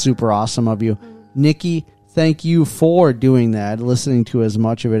 That's super awesome of you. Nikki, thank you for doing that, listening to as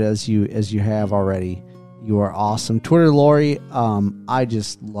much of it as you have already. You are awesome. Twitter Lori, I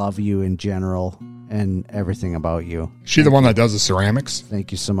just love you in general and everything about you. She the one that does the ceramics?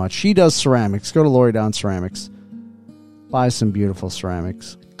 Thank you so much. She does ceramics. Go to Lori Down Ceramics. Buy some beautiful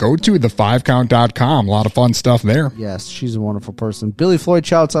ceramics. Go to the5count.com. A lot of fun stuff there. Yes, she's a wonderful person. Billy Floyd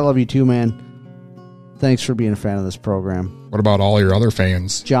Chouts, I love you too, man. Thanks for being a fan of this program. What about all your other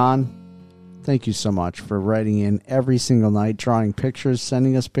fans? John, thank you so much for writing in every single night, drawing pictures,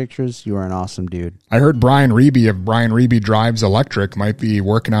 sending us pictures. You are an awesome dude. I heard Brian Reeby of Brian Reeby Drives Electric might be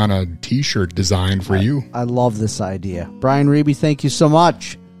working on a t-shirt design for you. I love this idea. Brian Reeby, thank you so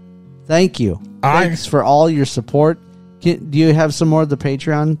much. Thank you. Thanks for all your support. Do you have some more of the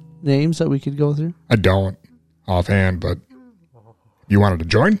Patreon names that we could go through? I don't offhand, but if you wanted to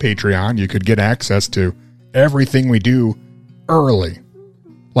join Patreon, you could get access to everything we do early.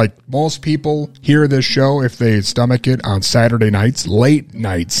 Like most people hear this show if they stomach it on Saturday nights, late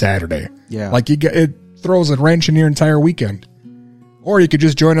night Saturday. Yeah. Like it throws a wrench in your entire weekend. Or you could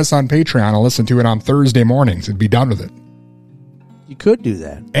just join us on Patreon and listen to it on Thursday mornings and be done with it. You could do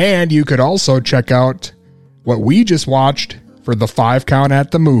that. And you could also check out what we just watched for the 5 count at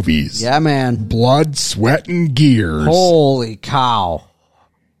the movies. Yeah, man. Blood, Sweat, and Gears. Holy cow.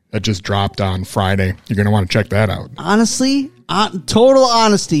 That just dropped on Friday. You're going to want to check that out. Honestly, total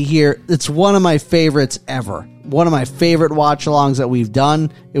honesty here, it's one of my favorites ever. One of my favorite watch-alongs that we've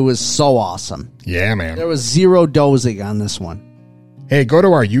done. It was so awesome. Yeah, man. There was zero dozing on this one. Hey, go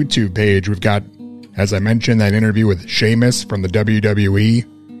to our YouTube page. We've got, as I mentioned, that interview with Sheamus from the WWE.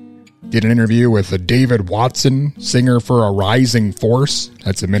 Did an interview with David Watson, singer for A Rising Force.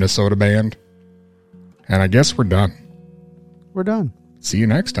 That's a Minnesota band. And I guess we're done. We're done. See you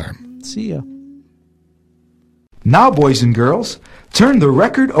next time. See ya. Now, boys and girls, turn the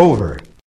record over.